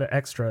 not even the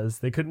extras.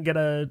 They couldn't get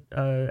a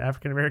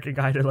African American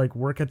guy to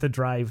work at the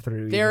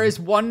drive-thru. There is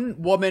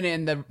one woman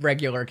in the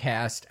regular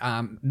cast.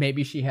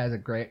 Maybe she has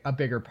a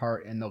bigger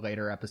part in the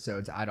later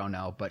episodes. I don't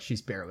know, but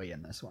she's barely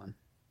in this one.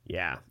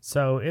 Yeah,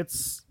 so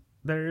that's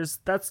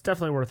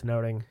definitely worth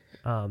noting.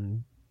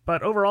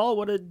 But overall,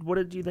 what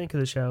did you think of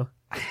the show?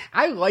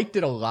 I liked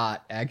it a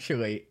lot,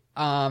 actually.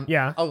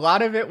 Yeah, a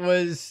lot of it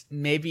was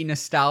maybe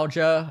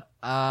nostalgia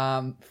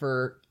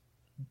for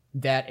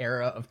that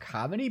era of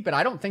comedy, but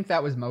I don't think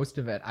that was most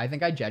of it. I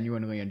think I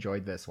genuinely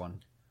enjoyed this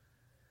one.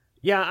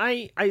 Yeah,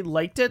 I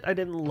liked it. I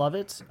didn't love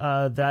it.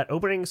 That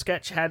opening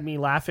sketch had me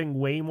laughing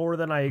way more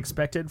than I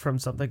expected from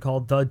something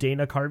called The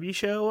Dana Carvey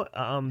Show.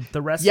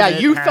 The rest of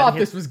it you thought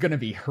this was going to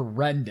be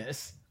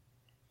horrendous.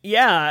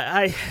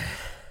 Yeah,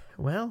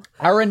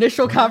 our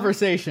initial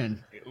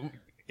conversation,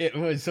 it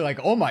was like,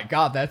 oh my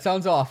God, that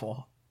sounds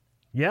awful.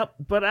 Yep,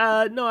 but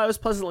no, I was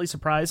pleasantly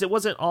surprised. It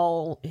wasn't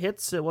all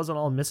hits, it wasn't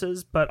all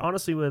misses, but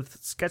honestly, with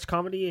sketch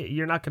comedy,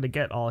 you're not going to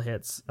get all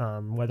hits,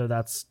 whether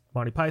that's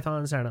Monty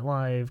Python, Saturday Night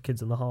Live,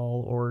 Kids in the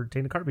Hall, or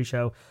Dana Carvey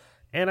Show.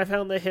 And I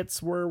found the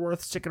hits were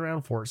worth sticking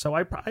around for, so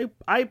I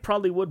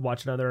probably would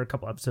watch a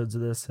couple episodes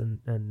of this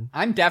and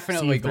I'm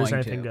definitely see if there's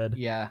going anything to. good.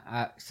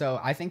 Yeah, so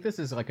I think this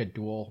is like a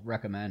dual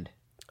recommend.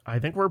 I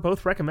think we're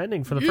both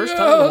recommending for the first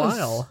time in a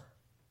while.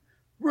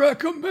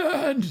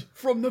 Recommend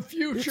from the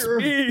future.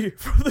 It's me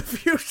from the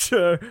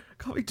future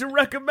coming to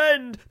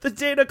recommend the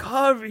Dana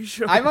Carvey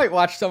Show. I might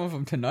watch some of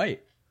them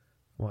tonight.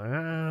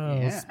 Wow,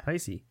 Yeah.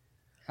 Spicy.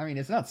 I mean,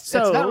 it's not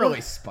So-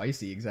 really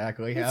spicy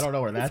exactly. I don't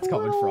know where that's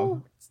coming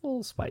from. It's a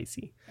little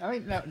spicy. I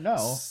mean, no.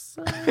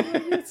 So,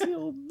 it's a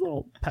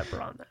little pepper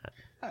on that.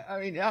 I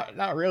mean,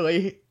 not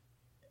really.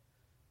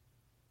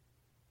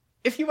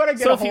 If you want to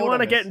get So a if you hold want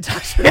to of get us- in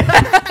touch with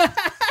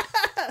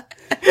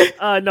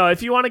no,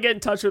 if you want to get in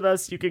touch with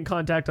us, you can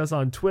contact us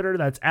on Twitter.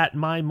 That's at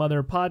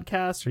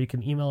MyMotherPodcast, or you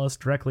can email us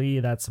directly.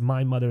 That's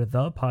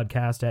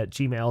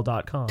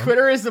mymotherthepodcast@gmail.com.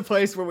 Twitter is the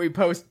place where we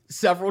post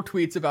several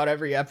tweets about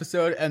every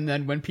episode, and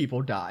then when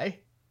people die.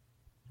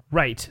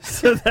 Right.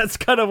 So that's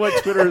kind of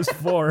what Twitter is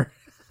for.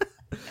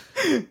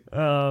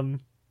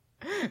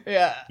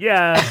 Yeah.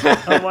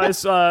 Yeah.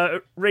 Otherwise,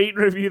 rate and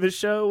review the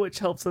show, which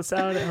helps us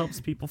out. It helps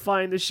people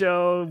find the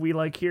show. We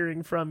like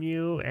hearing from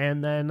you.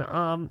 And then,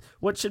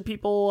 what should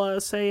people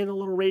say in the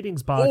little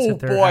ratings box? Oh if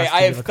they're boy, asked to I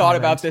give have a thought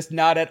about comment? this.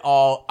 Not at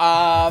all.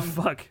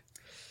 Fuck.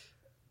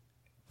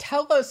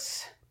 Tell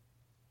us,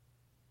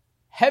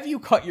 have you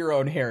cut your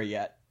own hair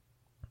yet?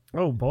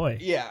 Oh boy.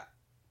 Yeah.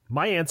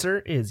 My answer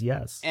is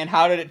yes. And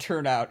how did it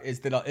turn out?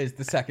 Is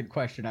the second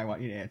question I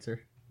want you to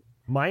answer.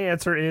 My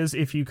answer is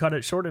if you cut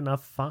it short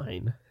enough,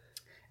 fine.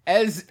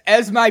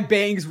 As my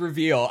bangs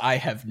reveal, I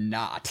have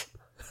not.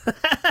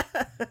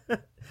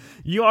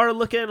 You are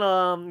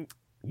looking,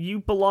 you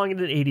belong in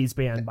an 80s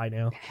band by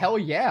now. Hell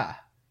yeah.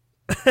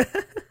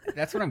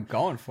 That's what I'm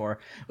going for.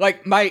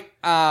 Like my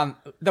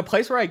the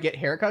place where I get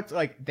haircuts,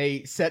 like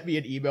they sent me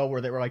an email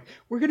where they were like,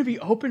 "We're gonna be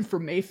open for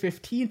May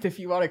 15th if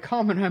you want to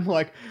come," and I'm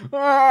like,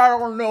 I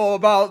don't know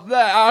about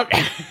that.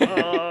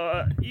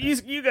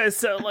 You guys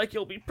sound like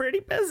you'll be pretty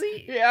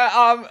busy. Yeah.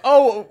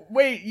 Oh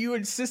wait, you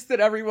insist that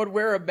everyone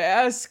wear a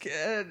mask?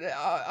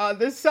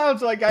 This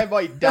sounds like I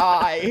might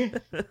die.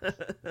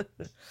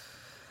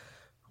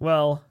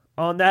 Well,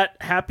 on that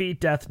happy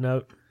death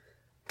note.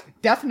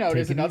 Death Note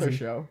Take is it another easy.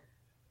 show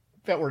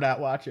that we're not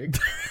watching.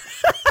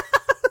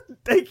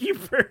 Thank you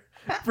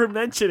for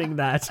mentioning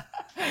that.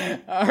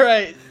 All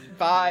right.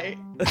 Bye.